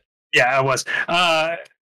populations. I bet. Yeah, I was.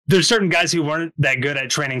 There's certain guys who weren't that good at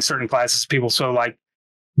training certain classes of people. So like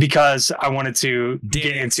because I wanted to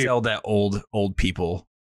get into sell that old people.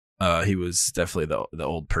 He was definitely the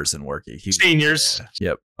old person working. Seniors.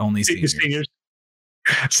 Yep. Only seniors.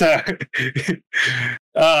 So,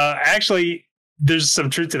 actually, there's some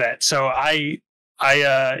truth to that. So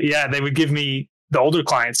they would give me the older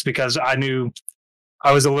clients because I knew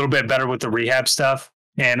I was a little bit better with the rehab stuff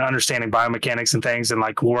and understanding biomechanics and things and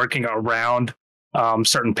like working around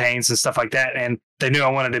certain pains and stuff like that. And they knew I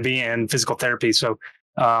wanted to be in physical therapy. So,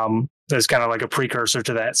 there's kind of like a precursor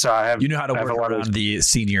to that. So I have, how to work around the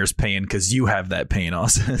seniors' pain because you have that pain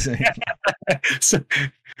also. So,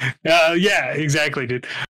 yeah, exactly, dude.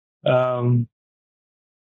 But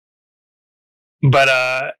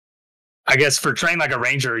I guess for train like a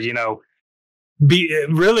ranger, be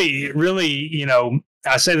really, really,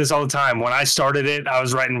 I say this all the time. When I started it, I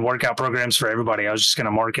was writing workout programs for everybody. I was just going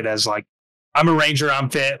to market as like, I'm a ranger, I'm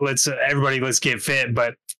fit. Let's get fit.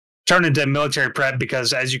 But turn into military prep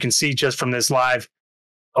because, as you can see just from this live,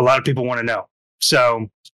 a lot of people want to know. So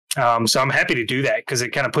I'm happy to do that because it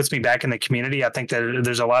kind of puts me back in the community. I think that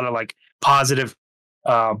there's a lot of like positive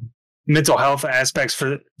mental health aspects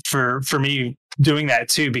for me doing that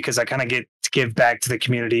too, because I kind of get to give back to the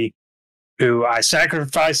community who I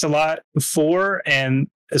sacrificed a lot for and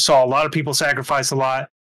saw a lot of people sacrifice a lot.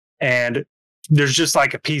 And there's just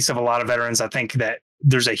like a piece of a lot of veterans. I think that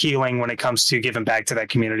there's a healing when it comes to giving back to that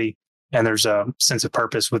community, and there's a sense of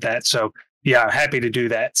purpose with that. So yeah, I'm happy to do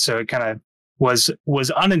that. So it kind of was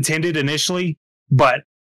unintended initially, but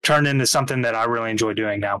turned into something that I really enjoy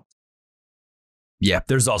doing now. Yeah,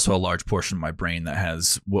 there's also a large portion of my brain that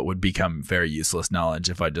has what would become very useless knowledge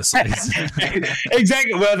if I just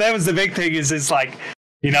exactly. Well, that was the big thing. Is it's like,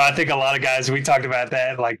 I think a lot of guys, we talked about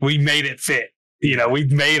that. Like we made it fit.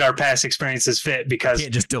 We've made our past experiences fit because I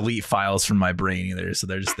can't just delete files from my brain either, so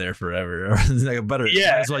they're just there forever. Like better, might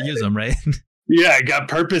as well use them, right? Yeah, I got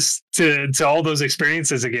purpose to all those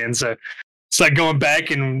experiences again. So it's like going back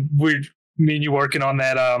and me and you working on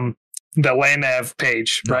that the land nav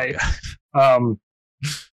page, right? Oh,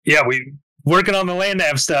 yeah, we working on the land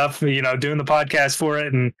nav stuff. Doing the podcast for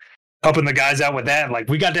it and helping the guys out with that. Like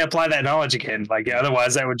we got to apply that knowledge again. Like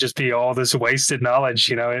otherwise that would just be all this wasted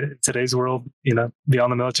knowledge, in today's world,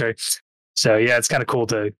 beyond the military. So yeah, it's kind of cool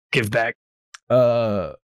to give back.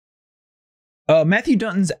 Matthew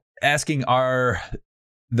Dunton's asking, are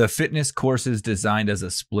the fitness courses designed as a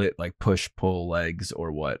split, like push, pull, legs,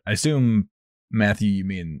 or what? I assume, Matthew, you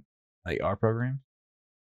mean like our program?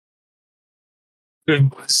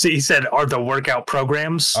 So he said, are the workout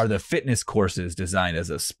programs? Are the fitness courses designed as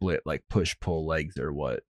a split, like push, pull, legs, or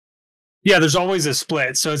what? Yeah, there's always a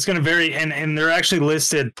split. So it's going to vary. And they're actually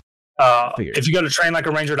listed. If you go to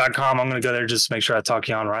trainlikearanger.com, I'm going to go there just to make sure I talk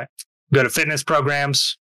you on right. Go to fitness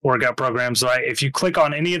programs, workout programs, right? If you click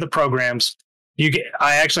on any of the programs,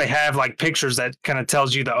 I actually have like pictures that kind of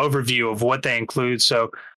tells you the overview of what they include. So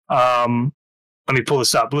let me pull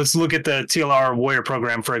this up. Let's look at the TLR Warrior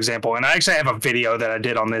program, for example. And I actually have a video that I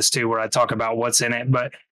did on this too, where I talk about what's in it.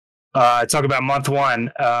 But I talk about month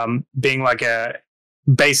 1 being like a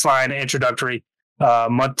baseline introductory,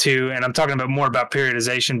 month 2, and I'm talking about more about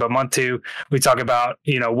periodization. But month 2, we talk about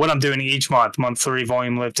what I'm doing each month. Month 3,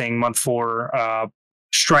 volume lifting. Month 4,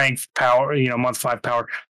 strength, power. Month 5, power,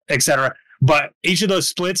 etc. But each of those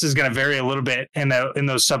splits is going to vary a little bit in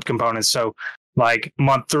those subcomponents. So like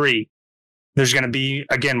month 3. There's going to be,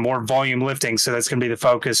 again, more volume lifting. So that's going to be the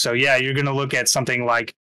focus. So yeah, you're going to look at something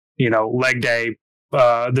like, leg day.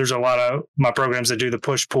 There's a lot of my programs that do the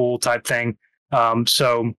push pull type thing.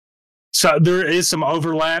 So there is some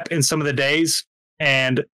overlap in some of the days,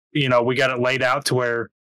 and, we got it laid out to where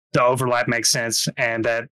the overlap makes sense, and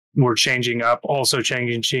that we're changing up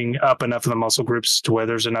enough of the muscle groups to where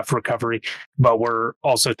there's enough recovery, but we're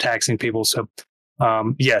also taxing people. So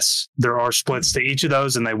yes, there are splits to each of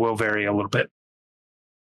those, and they will vary a little bit.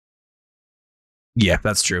 Yeah,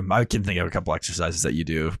 that's true. I can think of a couple exercises that you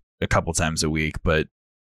do a couple times a week, but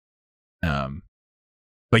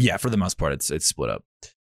yeah, for the most part, it's split up.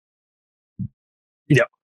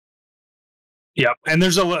 Yep. And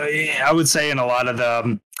there's I would say in a lot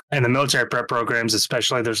of in the military prep programs,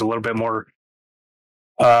 especially, there's a little bit more,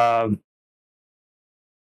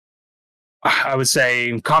 I would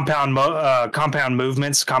say compound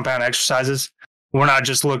movements, compound exercises. We're not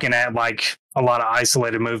just looking at like a lot of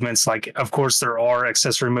isolated movements. Like, of course, there are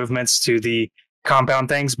accessory movements to the compound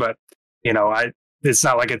things, but it's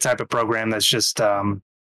not like a type of program that's just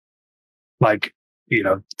like,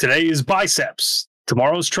 today is biceps,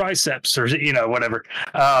 tomorrow's triceps, or whatever.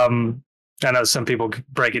 I know some people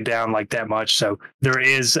break it down like that much. So there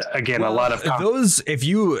is, again, a lot of those. If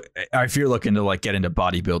you're looking to like get into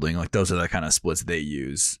bodybuilding, like those are the kind of splits they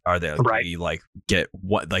use. Are they like, right? Like get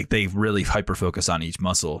what, like they really hyper focus on each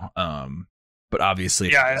muscle. But obviously,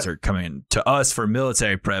 if you guys are coming to us for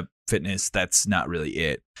military prep fitness, that's not really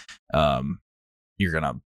it.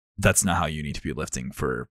 That's not how you need to be lifting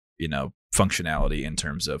for, functionality in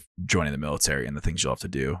terms of joining the military and the things you'll have to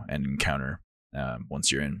do and encounter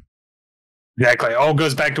once you're in. Exactly. All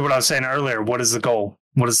goes back to what I was saying earlier. What is the goal?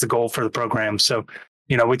 What is the goal for the program? So,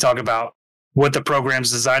 we talk about what the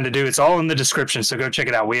program's designed to do. It's all in the description. So go check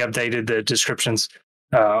it out. We updated the descriptions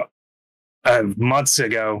months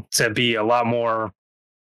ago to be a lot more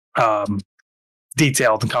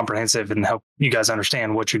detailed and comprehensive and help you guys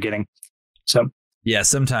understand what you're getting. So, yeah,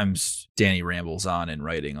 sometimes Danny rambles on in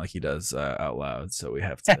writing like he does out loud. So we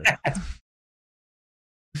have to.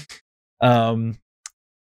 Oh,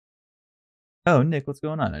 Nick, what's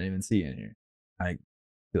going on? I didn't even see you in here. I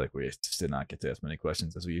feel like we just did not get to ask many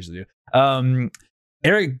questions as we usually do.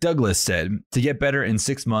 Eric Douglas said, to get better in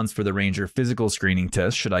 6 months for the Ranger physical screening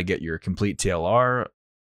test, should I get your complete TLR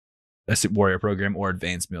warrior program or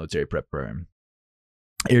advanced military prep program?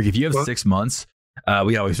 Eric, if you have 6 months,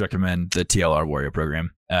 we always recommend the TLR warrior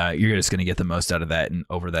program. You're just going to get the most out of that and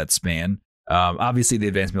over that span. Obviously, the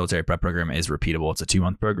advanced military prep program is repeatable. It's a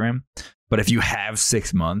 2-month program. But if you have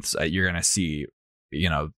 6 months, you're going to see,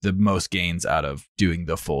 the most gains out of doing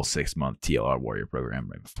the full 6-month TLR warrior program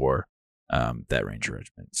right before that Ranger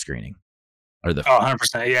Regiment screening. Or the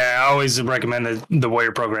 100%. Yeah, I always recommend the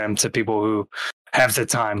warrior program to people who have the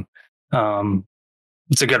time.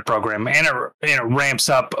 It's a good program, and it ramps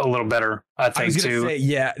up a little better, I think, too.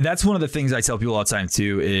 Yeah, that's one of the things I tell people all the time,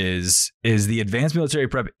 too, is the advanced military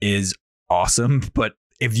prep is awesome, but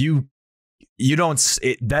if you don't,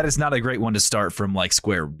 that is not a great one to start from like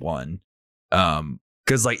square one.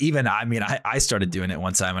 Because like even I started doing it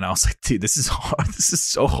one time and I was like, dude, this is hard. This is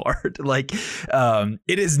so hard. Like,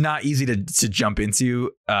 it is not easy to jump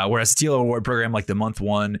into. Whereas TLR award program, like the month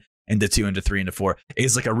 1 into 2 into 3 into 4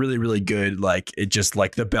 is like a really, really good, like it just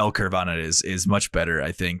like the bell curve on it is much better.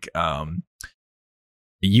 I think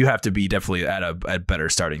you have to be definitely at a better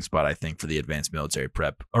starting spot, I think, for the advanced military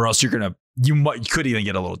prep, or else you could even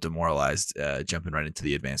get a little demoralized jumping right into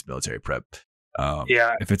the advanced military prep.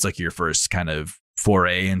 If it's like your first kind of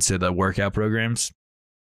foray into the workout programs,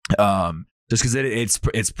 just because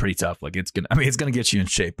it's pretty tough. Like it's gonna get you in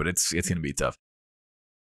shape, but it's gonna be tough.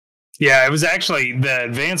 Yeah, it was actually the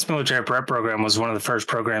advanced military prep program was one of the first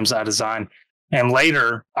programs I designed, and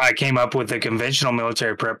later I came up with the conventional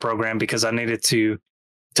military prep program because I needed to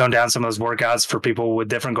tone down some of those workouts for people with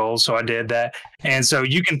different goals. So I did that. And so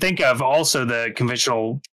you can think of also the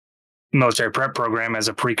conventional military prep program as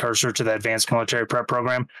a precursor to the advanced military prep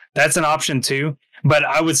program. That's an option too. But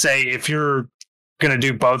I would say if you're going to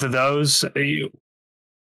do both of those,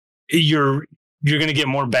 you're going to get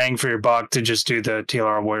more bang for your buck to just do the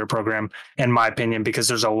TLR warrior program, in my opinion, because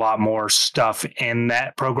there's a lot more stuff in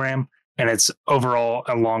that program and it's overall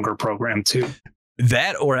a longer program too.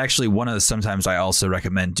 That, or actually sometimes I also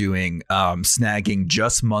recommend doing snagging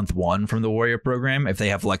just month 1 from the warrior program if they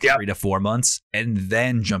have like 3 to 4 months, and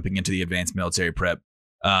then jumping into the advanced military prep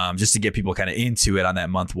just to get people kind of into it on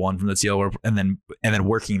that month 1 from the TLR, and then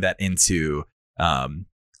working that into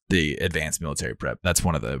the advanced military prep. That's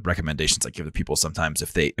one of the recommendations I give to people sometimes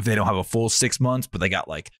if they don't have a full 6 months, but they got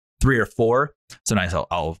like 3 or 4. Sometimes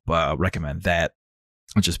I'll recommend that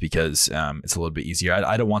just because it's a little bit easier.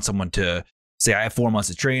 I don't want someone to say I have 4 months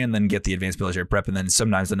to train and then get the advanced military prep. And then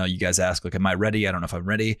sometimes I know you guys ask, like, am I ready? I don't know if I'm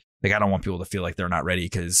ready. Like, I don't want people to feel like they're not ready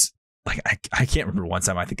because like, I can't remember one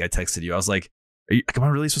time I think I texted you. I was like, am I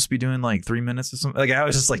really supposed to be doing like 3 minutes or something? Like, I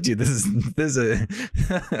was just like, dude, this is a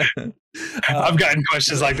I've gotten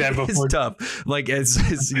questions like that before. It's tough. Like it's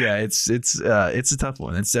a tough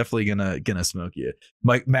one. It's definitely gonna smoke you.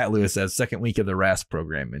 Matt Lewis says 2nd week of the RASP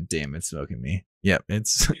program and damn, it's smoking me. Yep,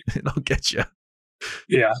 it'll get you.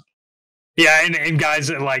 Yeah. Yeah, and guys,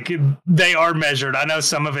 like they are measured. I know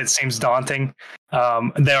some of it seems daunting.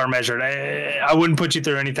 They are measured. I wouldn't put you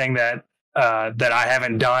through anything that I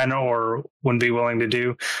haven't done or wouldn't be willing to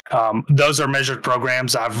do. Those are measured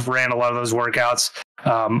programs. I've ran a lot of those workouts,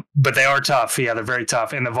 but they are tough. Yeah, they're very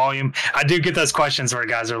tough. And the volume, I do get those questions where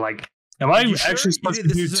guys are like, "Am I actually supposed to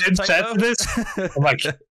do 10 sets of this?" I'm like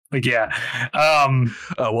yeah.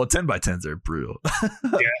 Well, 10 by 10s are brutal.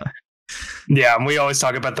 Yeah. Yeah, and we always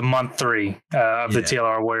talk about the month 3 of the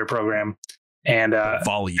TLR Warrior program, and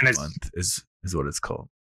volume month is what it's called.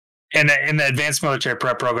 And in the advanced military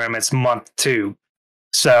prep program, it's month 2.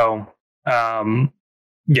 So,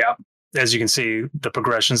 yeah, as you can see, the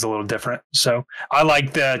progression is a little different. So I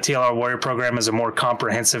like the TLR Warrior program as a more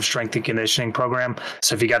comprehensive strength and conditioning program.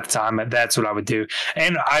 So if you got the time, that's what I would do.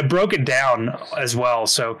 And I broke it down as well.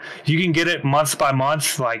 So you can get it month by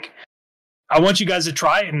month. Like, I want you guys to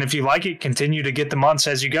try it. And if you like it, continue to get the months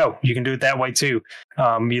as you go. You can do it that way too.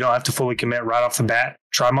 You don't have to fully commit right off the bat.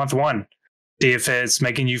 Try month 1. See if it's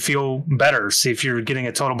making you feel better. See if you're getting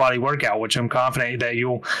a total body workout, which I'm confident that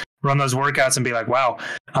you'll run those workouts and be like, wow,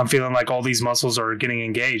 I'm feeling like all these muscles are getting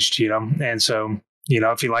engaged, And so,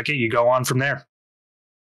 if you like it, you go on from there.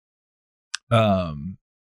 Oh,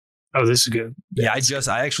 this is good. Yeah,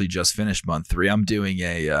 I actually just finished month 3. I'm doing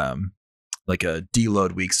a like a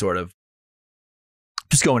deload week, sort of.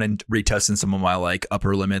 Just going and retesting some of my like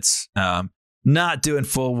upper limits. Not doing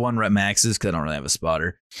full 1 rep maxes because I don't really have a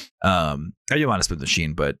spotter. I do want to split the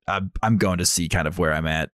machine, but I'm going to see kind of where I'm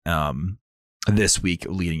at this week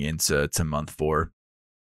leading into month 4.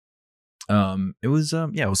 It was a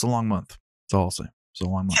long month. That's all I'll say. It was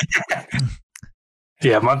a long month.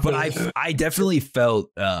 Yeah, but I definitely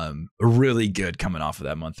felt really good coming off of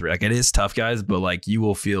that month 3. Like, it is tough, guys, but like you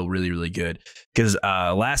will feel really, really good because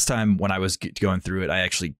last time when I was going through it, I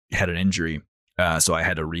actually had an injury. So I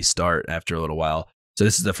had to restart after a little while. So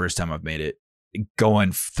this is the first time I've made it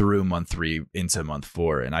going through month 3 into month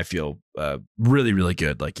 4. And I feel really, really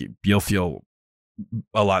good. Like you'll feel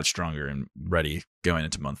a lot stronger and ready going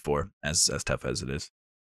into month 4 as tough as it is.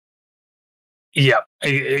 Yeah,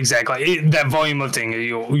 exactly. That volume lifting,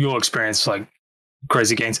 you'll experience like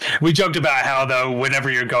crazy gains. We joked about how though, whenever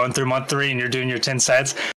you're going through month 3 and you're doing your 10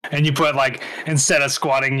 sets and you put like, instead of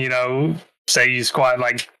squatting, say you squat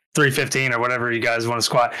like 315 or whatever you guys want to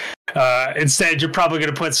squat. Instead, you're probably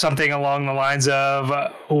going to put something along the lines of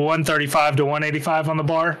 135 to 185 on the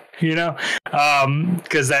bar,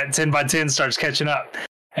 because that 10 by 10 starts catching up.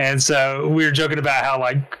 And so we were joking about how,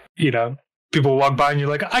 like, people walk by and you're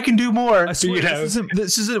like, I can do more. I swear,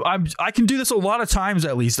 I can do this a lot of times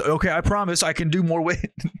at least. Okay, I promise I can do more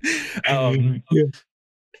weight. But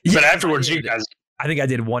afterwards, you guys. I think I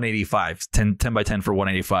did 185, 10 by 10 for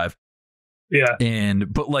 185. Yeah.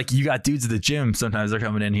 But like you got dudes at the gym, sometimes they're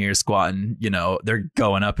coming in here squatting, they're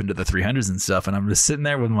going up into the 300s and stuff. And I'm just sitting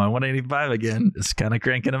there with my 185 again, just kind of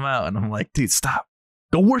cranking them out. And I'm like, dude, stop.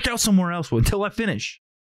 Go work out somewhere else until I finish.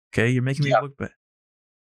 Okay. You're making me look bad.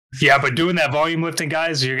 Yeah, but doing that volume lifting,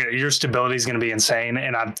 guys, your stability is going to be insane.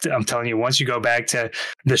 And I'm telling you, once you go back to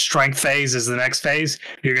the strength phase as the next phase,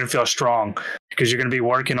 you're going to feel strong because you're going to be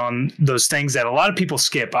working on those things that a lot of people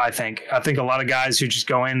skip, I think. I think a lot of guys who just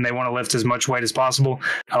go in, they want to lift as much weight as possible.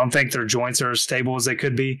 I don't think their joints are as stable as they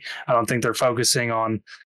could be. I don't think they're focusing on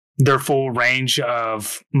their full range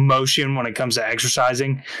of motion when it comes to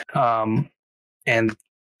exercising. And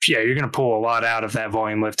yeah, you're going to pull a lot out of that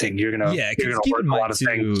volume lifting. You're going to work a lot of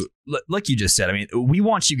things. Like you just said, I mean, we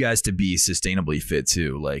want you guys to be sustainably fit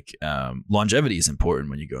too. Like longevity is important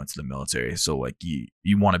when you go into the military. So like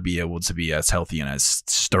you want to be able to be as healthy and as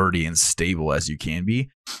sturdy and stable as you can be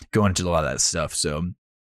going into a lot of that stuff. So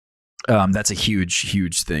that's a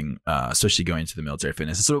huge thing, especially going into the military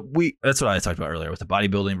fitness. So that's what I talked about earlier with the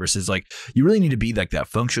bodybuilding versus like, you really need to be like that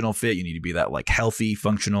functional fit. You need to be that like healthy,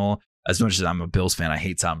 functional. As much as I'm a Bills fan, I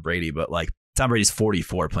hate Tom Brady, but like Tom Brady's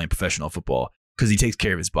 44 playing professional football because he takes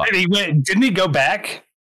care of his body. Didn't he go back?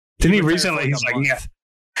 Didn't he recently? He's like, yeah.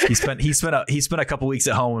 He spent a couple weeks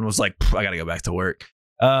at home and was like, I got to go back to work.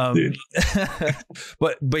 But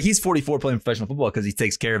he's 44 playing professional football because he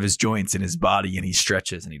takes care of his joints and his body and he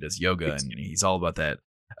stretches and he does yoga and he's all about that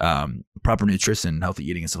proper nutrition, healthy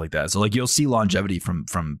eating and stuff like that. So like you'll see longevity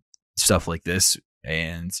from stuff like this,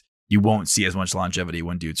 and you won't see as much longevity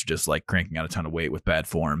when dudes are just like cranking out a ton of weight with bad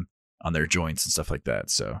form on their joints and stuff like that.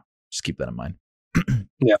 So just keep that in mind.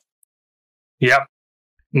 Yeah. Yep.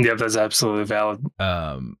 That's absolutely valid.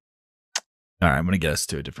 All right, I'm going to get us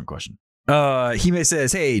to a different question. Hime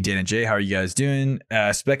says, hey, Dan and Jay, how are you guys doing?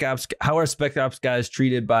 Spec Ops, how are Spec Ops guys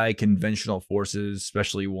treated by conventional forces,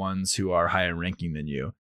 especially ones who are higher ranking than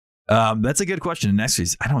you? That's a good question. And actually,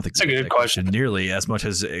 I don't think it's a good question nearly as much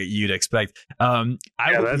as you'd expect. I will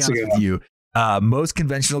be honest with you. Most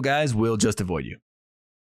conventional guys will just avoid you.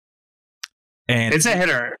 And it's a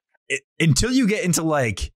hitter. Until you get into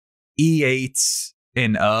like E8s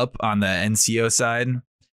and up on the NCO side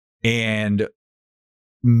and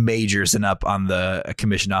majors and up on the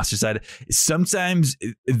commissioned officer side, sometimes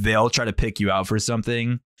they'll try to pick you out for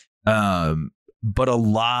something. But a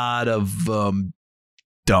lot of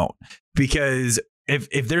don't, because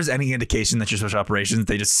if there's any indication that you're special operations,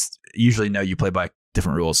 they just usually know you play by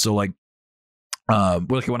different rules. So like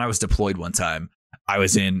when I was deployed one time, I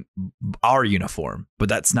was in our uniform, but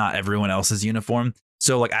that's not everyone else's uniform.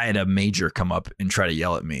 So like I had a major come up and try to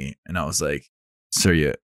yell at me, and I was like, "Sir,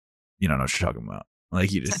 you don't know what you're talking about."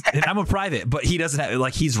 Like you just, and I'm a private, but he doesn't have,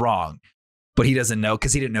 like, he's wrong, but he doesn't know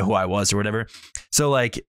because he didn't know who I was or whatever. So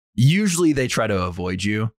like usually they try to avoid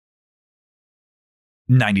you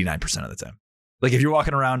 99% of the time. Like if you're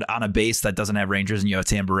walking around on a base that doesn't have Rangers and you have a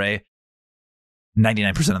tan beret,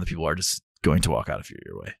 99% of the people are just going to walk out of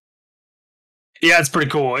your way. Yeah, it's pretty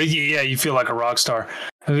cool. Yeah, you feel like a rock star.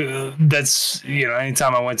 That's,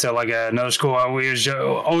 anytime I went to like another school, we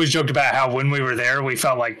always joked about how when we were there, we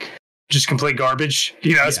felt like just complete garbage,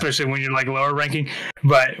 especially when you're like lower ranking.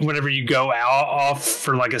 But whenever you go out off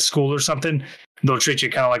for like a school or something, they'll treat you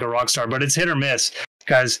kind of like a rock star. But it's hit or miss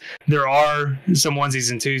because there are some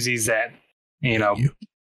onesies and twosies that,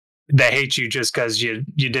 they hate you just because you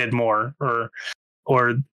did more or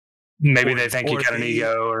maybe they think you got an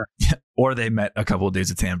ego or they met a couple of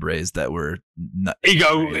days of tan berets that were not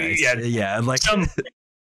ego. Nice. Yeah. Yeah. Like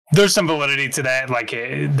there's some validity to that. Like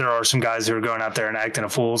there are some guys who are going out there and acting a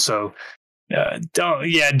fool. So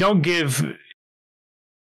don't give,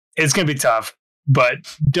 it's going to be tough, but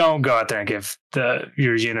don't go out there and give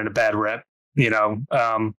your unit a bad rep.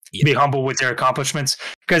 Be humble with your accomplishments,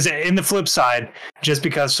 because in the flip side, just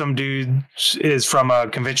because some dude is from a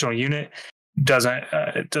conventional unit doesn't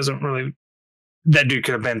really, that dude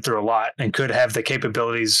could have been through a lot and could have the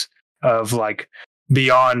capabilities of like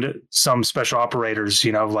beyond some special operators,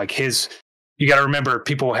 like his. You got to remember,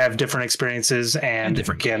 people have different experiences and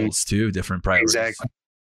different goals too, different priorities.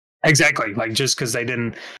 Exactly. Like just because they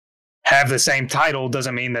didn't have the same title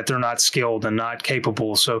doesn't mean that they're not skilled and not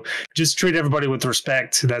capable. So just treat everybody with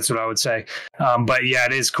respect. That's what I would say. But yeah,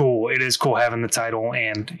 it is cool. It is cool having the title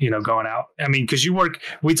and, going out. I mean, because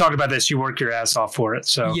we talked about this, you work your ass off for it.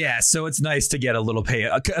 So yeah, so it's nice to get a little pay,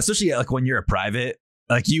 especially like when you're a private,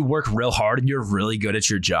 like you work real hard and you're really good at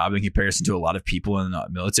your job in comparison to a lot of people in the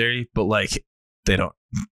military, but like the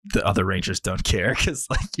other Rangers don't care because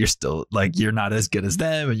like you're still like you're not as good as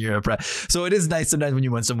them and you're so it is nice sometimes when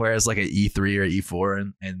you went somewhere as like an E3 or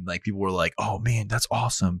E4 and like people were like, oh man, that's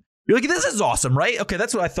awesome. You're like, this is awesome, right? Okay,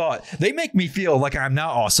 that's what I thought. They make me feel like I'm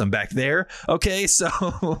not awesome back there. Okay, so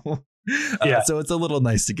so it's a little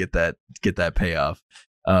nice to get that payoff.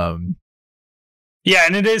 Yeah,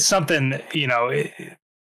 and it is something, it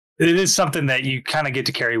is something that you kind of get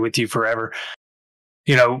to carry with you forever.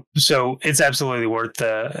 So it's absolutely worth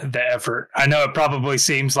the effort. I know it probably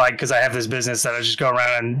seems like, because I have this business, that I just go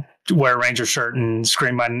around and wear a Ranger shirt and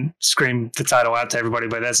scream the title out to everybody,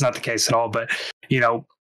 but that's not the case at all. But,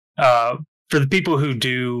 for the people who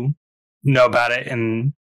do know about it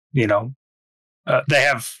and, they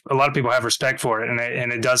have, a lot of people have respect for it,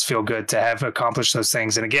 and it does feel good to have accomplished those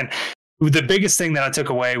things. And again, the biggest thing that I took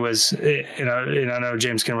away was, and I know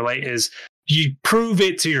James can relate, is you prove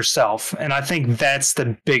it to yourself. And I think that's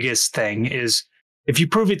the biggest thing, is if you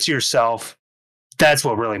prove it to yourself, that's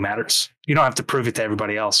what really matters. You don't have to prove it to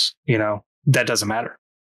everybody else. That doesn't matter.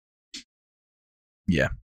 Yeah.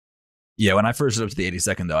 Yeah. When I first went up to the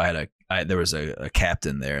 82nd though, there was a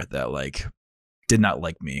captain there that like did not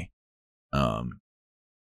like me.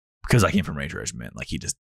 Because I came from Ranger Regiment. Like he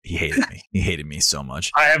hated me. He hated me so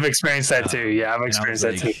much. I have experienced that too. Yeah. I've experienced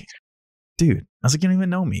that too. Dude, I was like, you don't even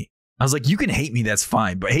know me. I was like, you can hate me, that's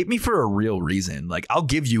fine, but hate me for a real reason. Like, I'll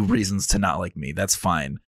give you reasons to not like me. That's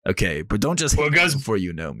fine. Okay, but don't just hate me before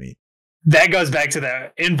you know me. That goes back to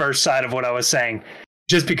the inverse side of what I was saying.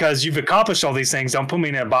 Just because you've accomplished all these things, don't put me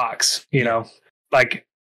in a box. Like,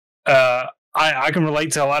 I can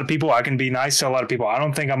relate to a lot of people. I can be nice to a lot of people. I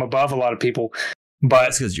don't think I'm above a lot of people, but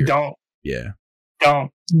that's because don't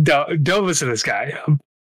listen to this guy.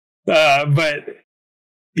 But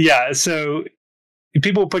yeah, so.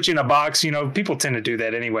 People put you in a box, people tend to do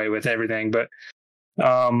that anyway with everything, but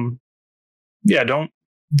don't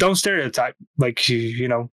stereotype. Like, it's a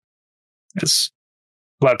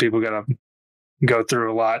lot of people gotta go through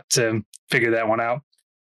a lot to figure that one out.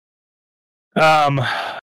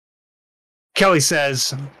 Kelly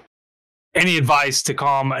says, any advice to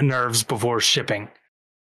calm nerves before shipping?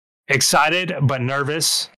 Excited but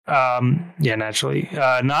nervous. Naturally.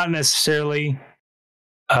 Not necessarily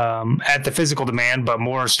at the physical demand, but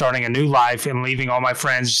more starting a new life and leaving all my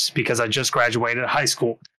friends because I just graduated high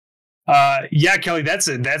school. Yeah, Kelly, that's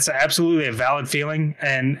absolutely a valid feeling.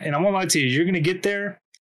 And I won't lie to you, you're going to get there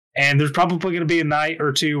and there's probably going to be a night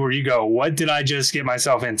or two where you go, what did I just get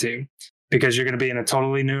myself into? Because you're going to be in a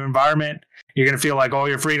totally new environment. You're going to feel like all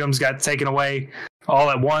your freedoms got taken away all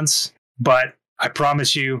at once. But I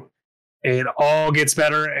promise you, it all gets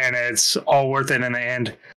better and it's all worth it in the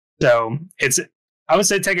end. So I would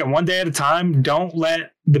say take it one day at a time. Don't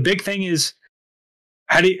let, the big thing is,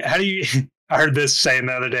 how do you I heard this saying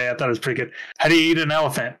the other day. I thought it was pretty good. How do you eat an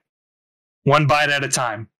elephant? One bite at a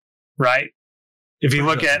time, right? If you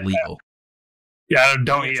look at legal.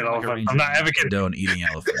 Don't eat an elephant. I'm not advocating. Don't eating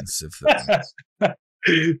elephants. But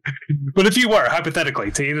if you were,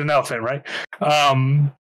 hypothetically, to eat an elephant, right?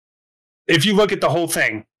 If you look at the whole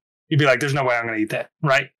thing, you'd be like, there's no way I'm going to eat that,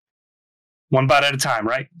 right? One bite at a time,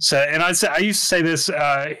 right? So, and I used to say this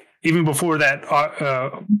even before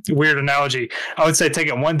that weird analogy. I would say take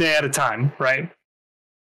it one day at a time, right?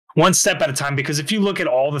 One step at a time, because if you look at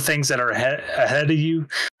all the things that are ahead of you,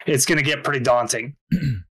 it's going to get pretty daunting.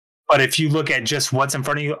 But if you look at just what's in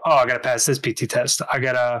front of you, I got to pass this PT test. I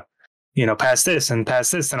got to, pass this, then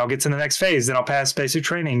I'll get to the next phase. Then I'll pass basic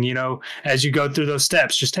training. As you go through those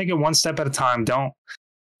steps, just take it one step at a time. Don't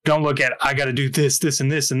look at, I got to do this,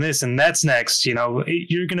 and this, and this, and that's next.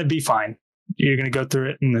 You're going to be fine. You're going to go through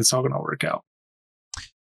it, and it's all going to work out.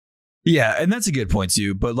 Yeah, and that's a good point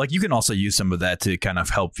too. But like, you can also use some of that to kind of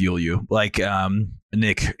help fuel you. Like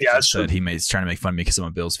Nick said, he's trying to make fun of me because I'm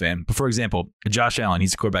a Bills fan. But for example, Josh Allen, he's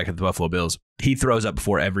the quarterback of the Buffalo Bills. He throws up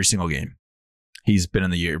before every single game. He's been in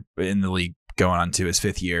the league going on to his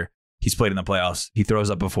 5th year. He's played in the playoffs. He throws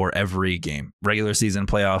up before every game, regular season,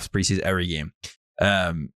 playoffs, preseason, every game.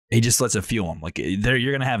 He just lets it fuel him. Like, you're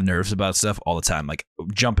going to have nerves about stuff all the time. Like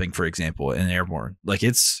jumping, for example, in airborne. Like,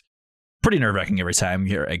 it's pretty nerve-wracking every time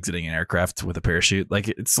you're exiting an aircraft with a parachute. Like,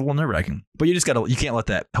 it's a little nerve-wracking. But you can't let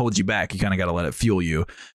that hold you back. You kind of got to let it fuel you.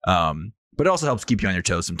 But it also helps keep you on your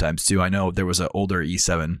toes sometimes too. I know there was an older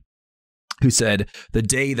E7 who said the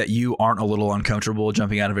day that you aren't a little uncomfortable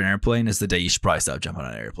jumping out of an airplane is the day you should probably stop jumping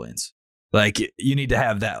on airplanes. Like, you need to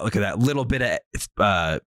have that, look at that little bit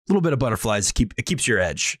of butterflies. It keeps your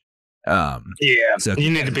edge. So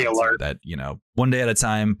you need to be alert. That, one day at a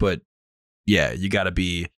time. But yeah, you got to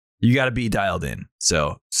be dialed in.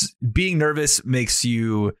 So being nervous makes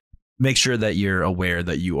you make sure that you're aware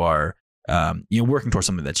that you are, working towards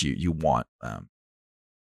something that you want.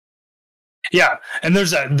 Yeah, and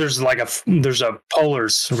there's a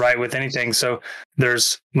polars, right, with anything. So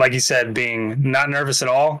there's, like you said, being not nervous at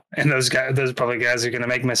all, and those are probably guys who are going to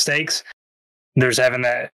make mistakes. There's having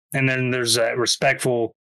that, and then there's that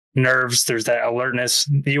respectful nerves. There's that alertness.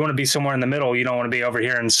 You want to be somewhere in the middle. You don't want to be over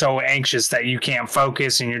here and so anxious that you can't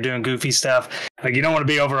focus and you're doing goofy stuff. Like, you don't want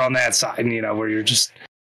to be over on that side, where you're just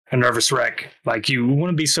a nervous wreck. Like, you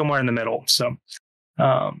want to be somewhere in the middle. So,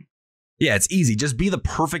 yeah, it's easy. Just be the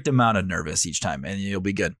perfect amount of nervous each time, and you'll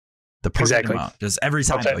be good. The perfect amount. Just every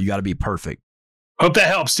time, you got to be perfect. Hope that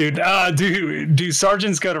helps, dude. Do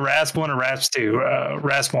sergeants go to RASP 1 or RASP 2?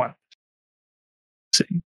 RASP 1.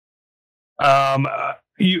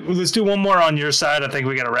 Let's do one more on your side. I think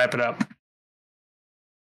we got to wrap it up.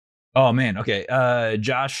 Oh man. Okay.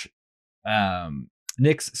 Josh,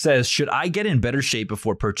 Nix says, should I get in better shape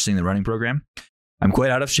before purchasing the running program? I'm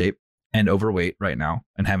quite out of shape and overweight right now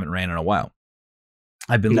and haven't ran in a while.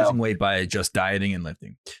 I've been losing weight by just dieting and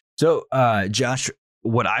lifting. So, Josh,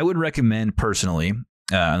 what I would recommend personally,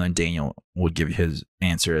 and then Daniel would give his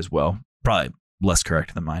answer as well, probably less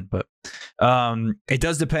correct than mine, but it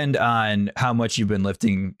does depend on how much you've been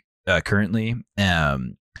lifting currently.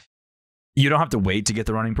 You don't have to wait to get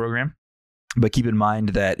the running program, but keep in mind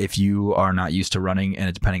that if you are not used to running,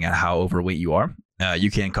 and depending on how overweight you are, you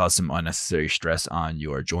can cause some unnecessary stress on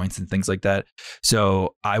your joints and things like that.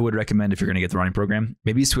 So I would recommend, if you're going to get the running program,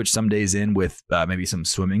 maybe switch some days in with maybe some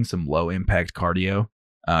swimming, some low impact cardio,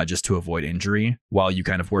 just to avoid injury while you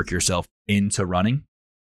kind of work yourself into running.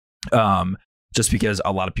 Just because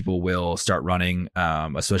a lot of people will start running,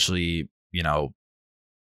 especially,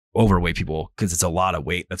 overweight people, because it's a lot of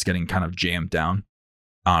weight that's getting kind of jammed down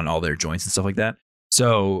on all their joints and stuff like that.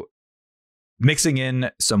 So mixing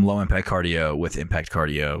in some low impact cardio with impact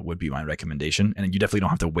cardio would be my recommendation. And you definitely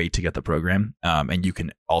don't have to wait to get the program. And you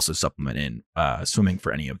can also supplement in swimming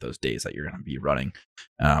for any of those days that you're going to be running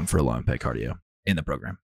for low impact cardio in the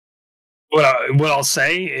program. What I'll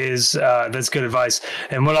say is that's good advice.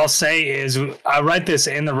 And what I'll say is, I write this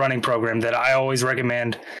in the running program that I always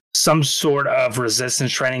recommend some sort of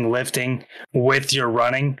resistance training, lifting with your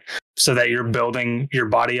running, so that you're building your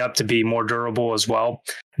body up to be more durable as well.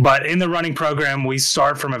 But in the running program, we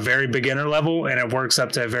start from a very beginner level and it works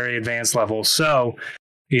up to a very advanced level. So,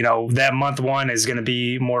 that month 1 is going to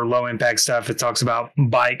be more low impact stuff. It talks about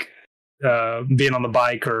bike, being on the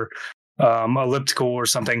bike, or elliptical or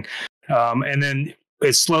something. And then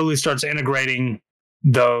it slowly starts integrating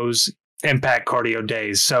those impact cardio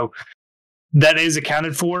days. So that is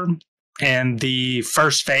accounted for. And the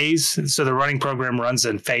first phase, so the running program runs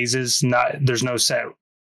in phases. There's no set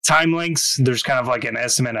time lengths. There's kind of like an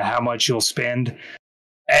estimate of how much you'll spend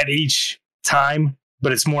at each time.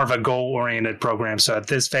 but it's more of a goal-oriented program. So at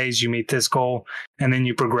this phase, you meet this goal, and then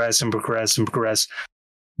you progress and progress and progress.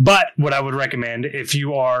 But what I would recommend, if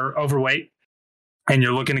you are overweight and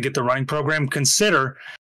you're looking to get the running program, consider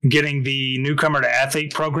getting the newcomer to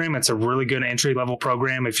athlete program. It's a really good entry-level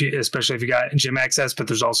program, especially if you got gym access, but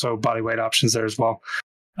there's also body weight options there as well.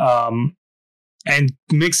 And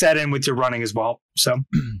mix that in with your running as well. So,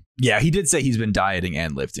 yeah, he did say he's been dieting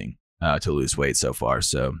and lifting to lose weight so far.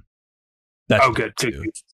 So that's good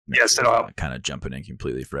too. Yes, it'll help. Kind of jumping in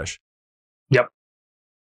completely fresh. Yep.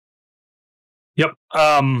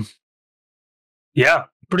 Yeah,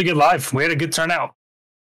 pretty good live. We had a good turnout.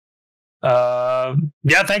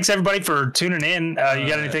 Yeah, thanks everybody for tuning in. You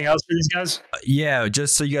got anything else for these guys? Yeah,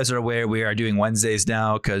 just so you guys are aware, we are doing Wednesdays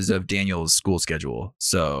now because of Daniel's school schedule.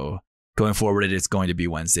 So going forward, it's going to be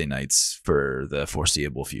Wednesday nights for the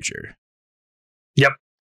foreseeable future. Yep.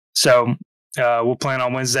 So we'll plan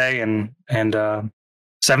on Wednesday and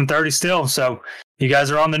 7:30 still. So you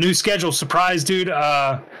guys are on the new schedule. Surprise, dude.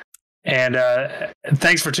 And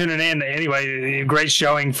thanks for tuning in. Anyway, great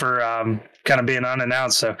showing for kind of being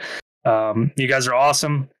unannounced. So you guys are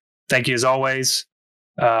awesome. Thank you as always.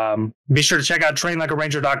 Be sure to check out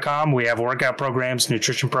trainlikearanger.com. We have workout programs,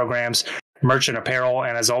 nutrition programs, merch and apparel,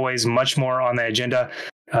 and as always, much more on the agenda.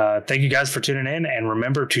 Thank you guys for tuning in, and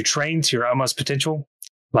remember to train to your utmost potential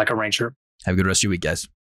like a ranger. Have a good rest of your week, guys.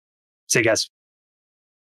 See you guys.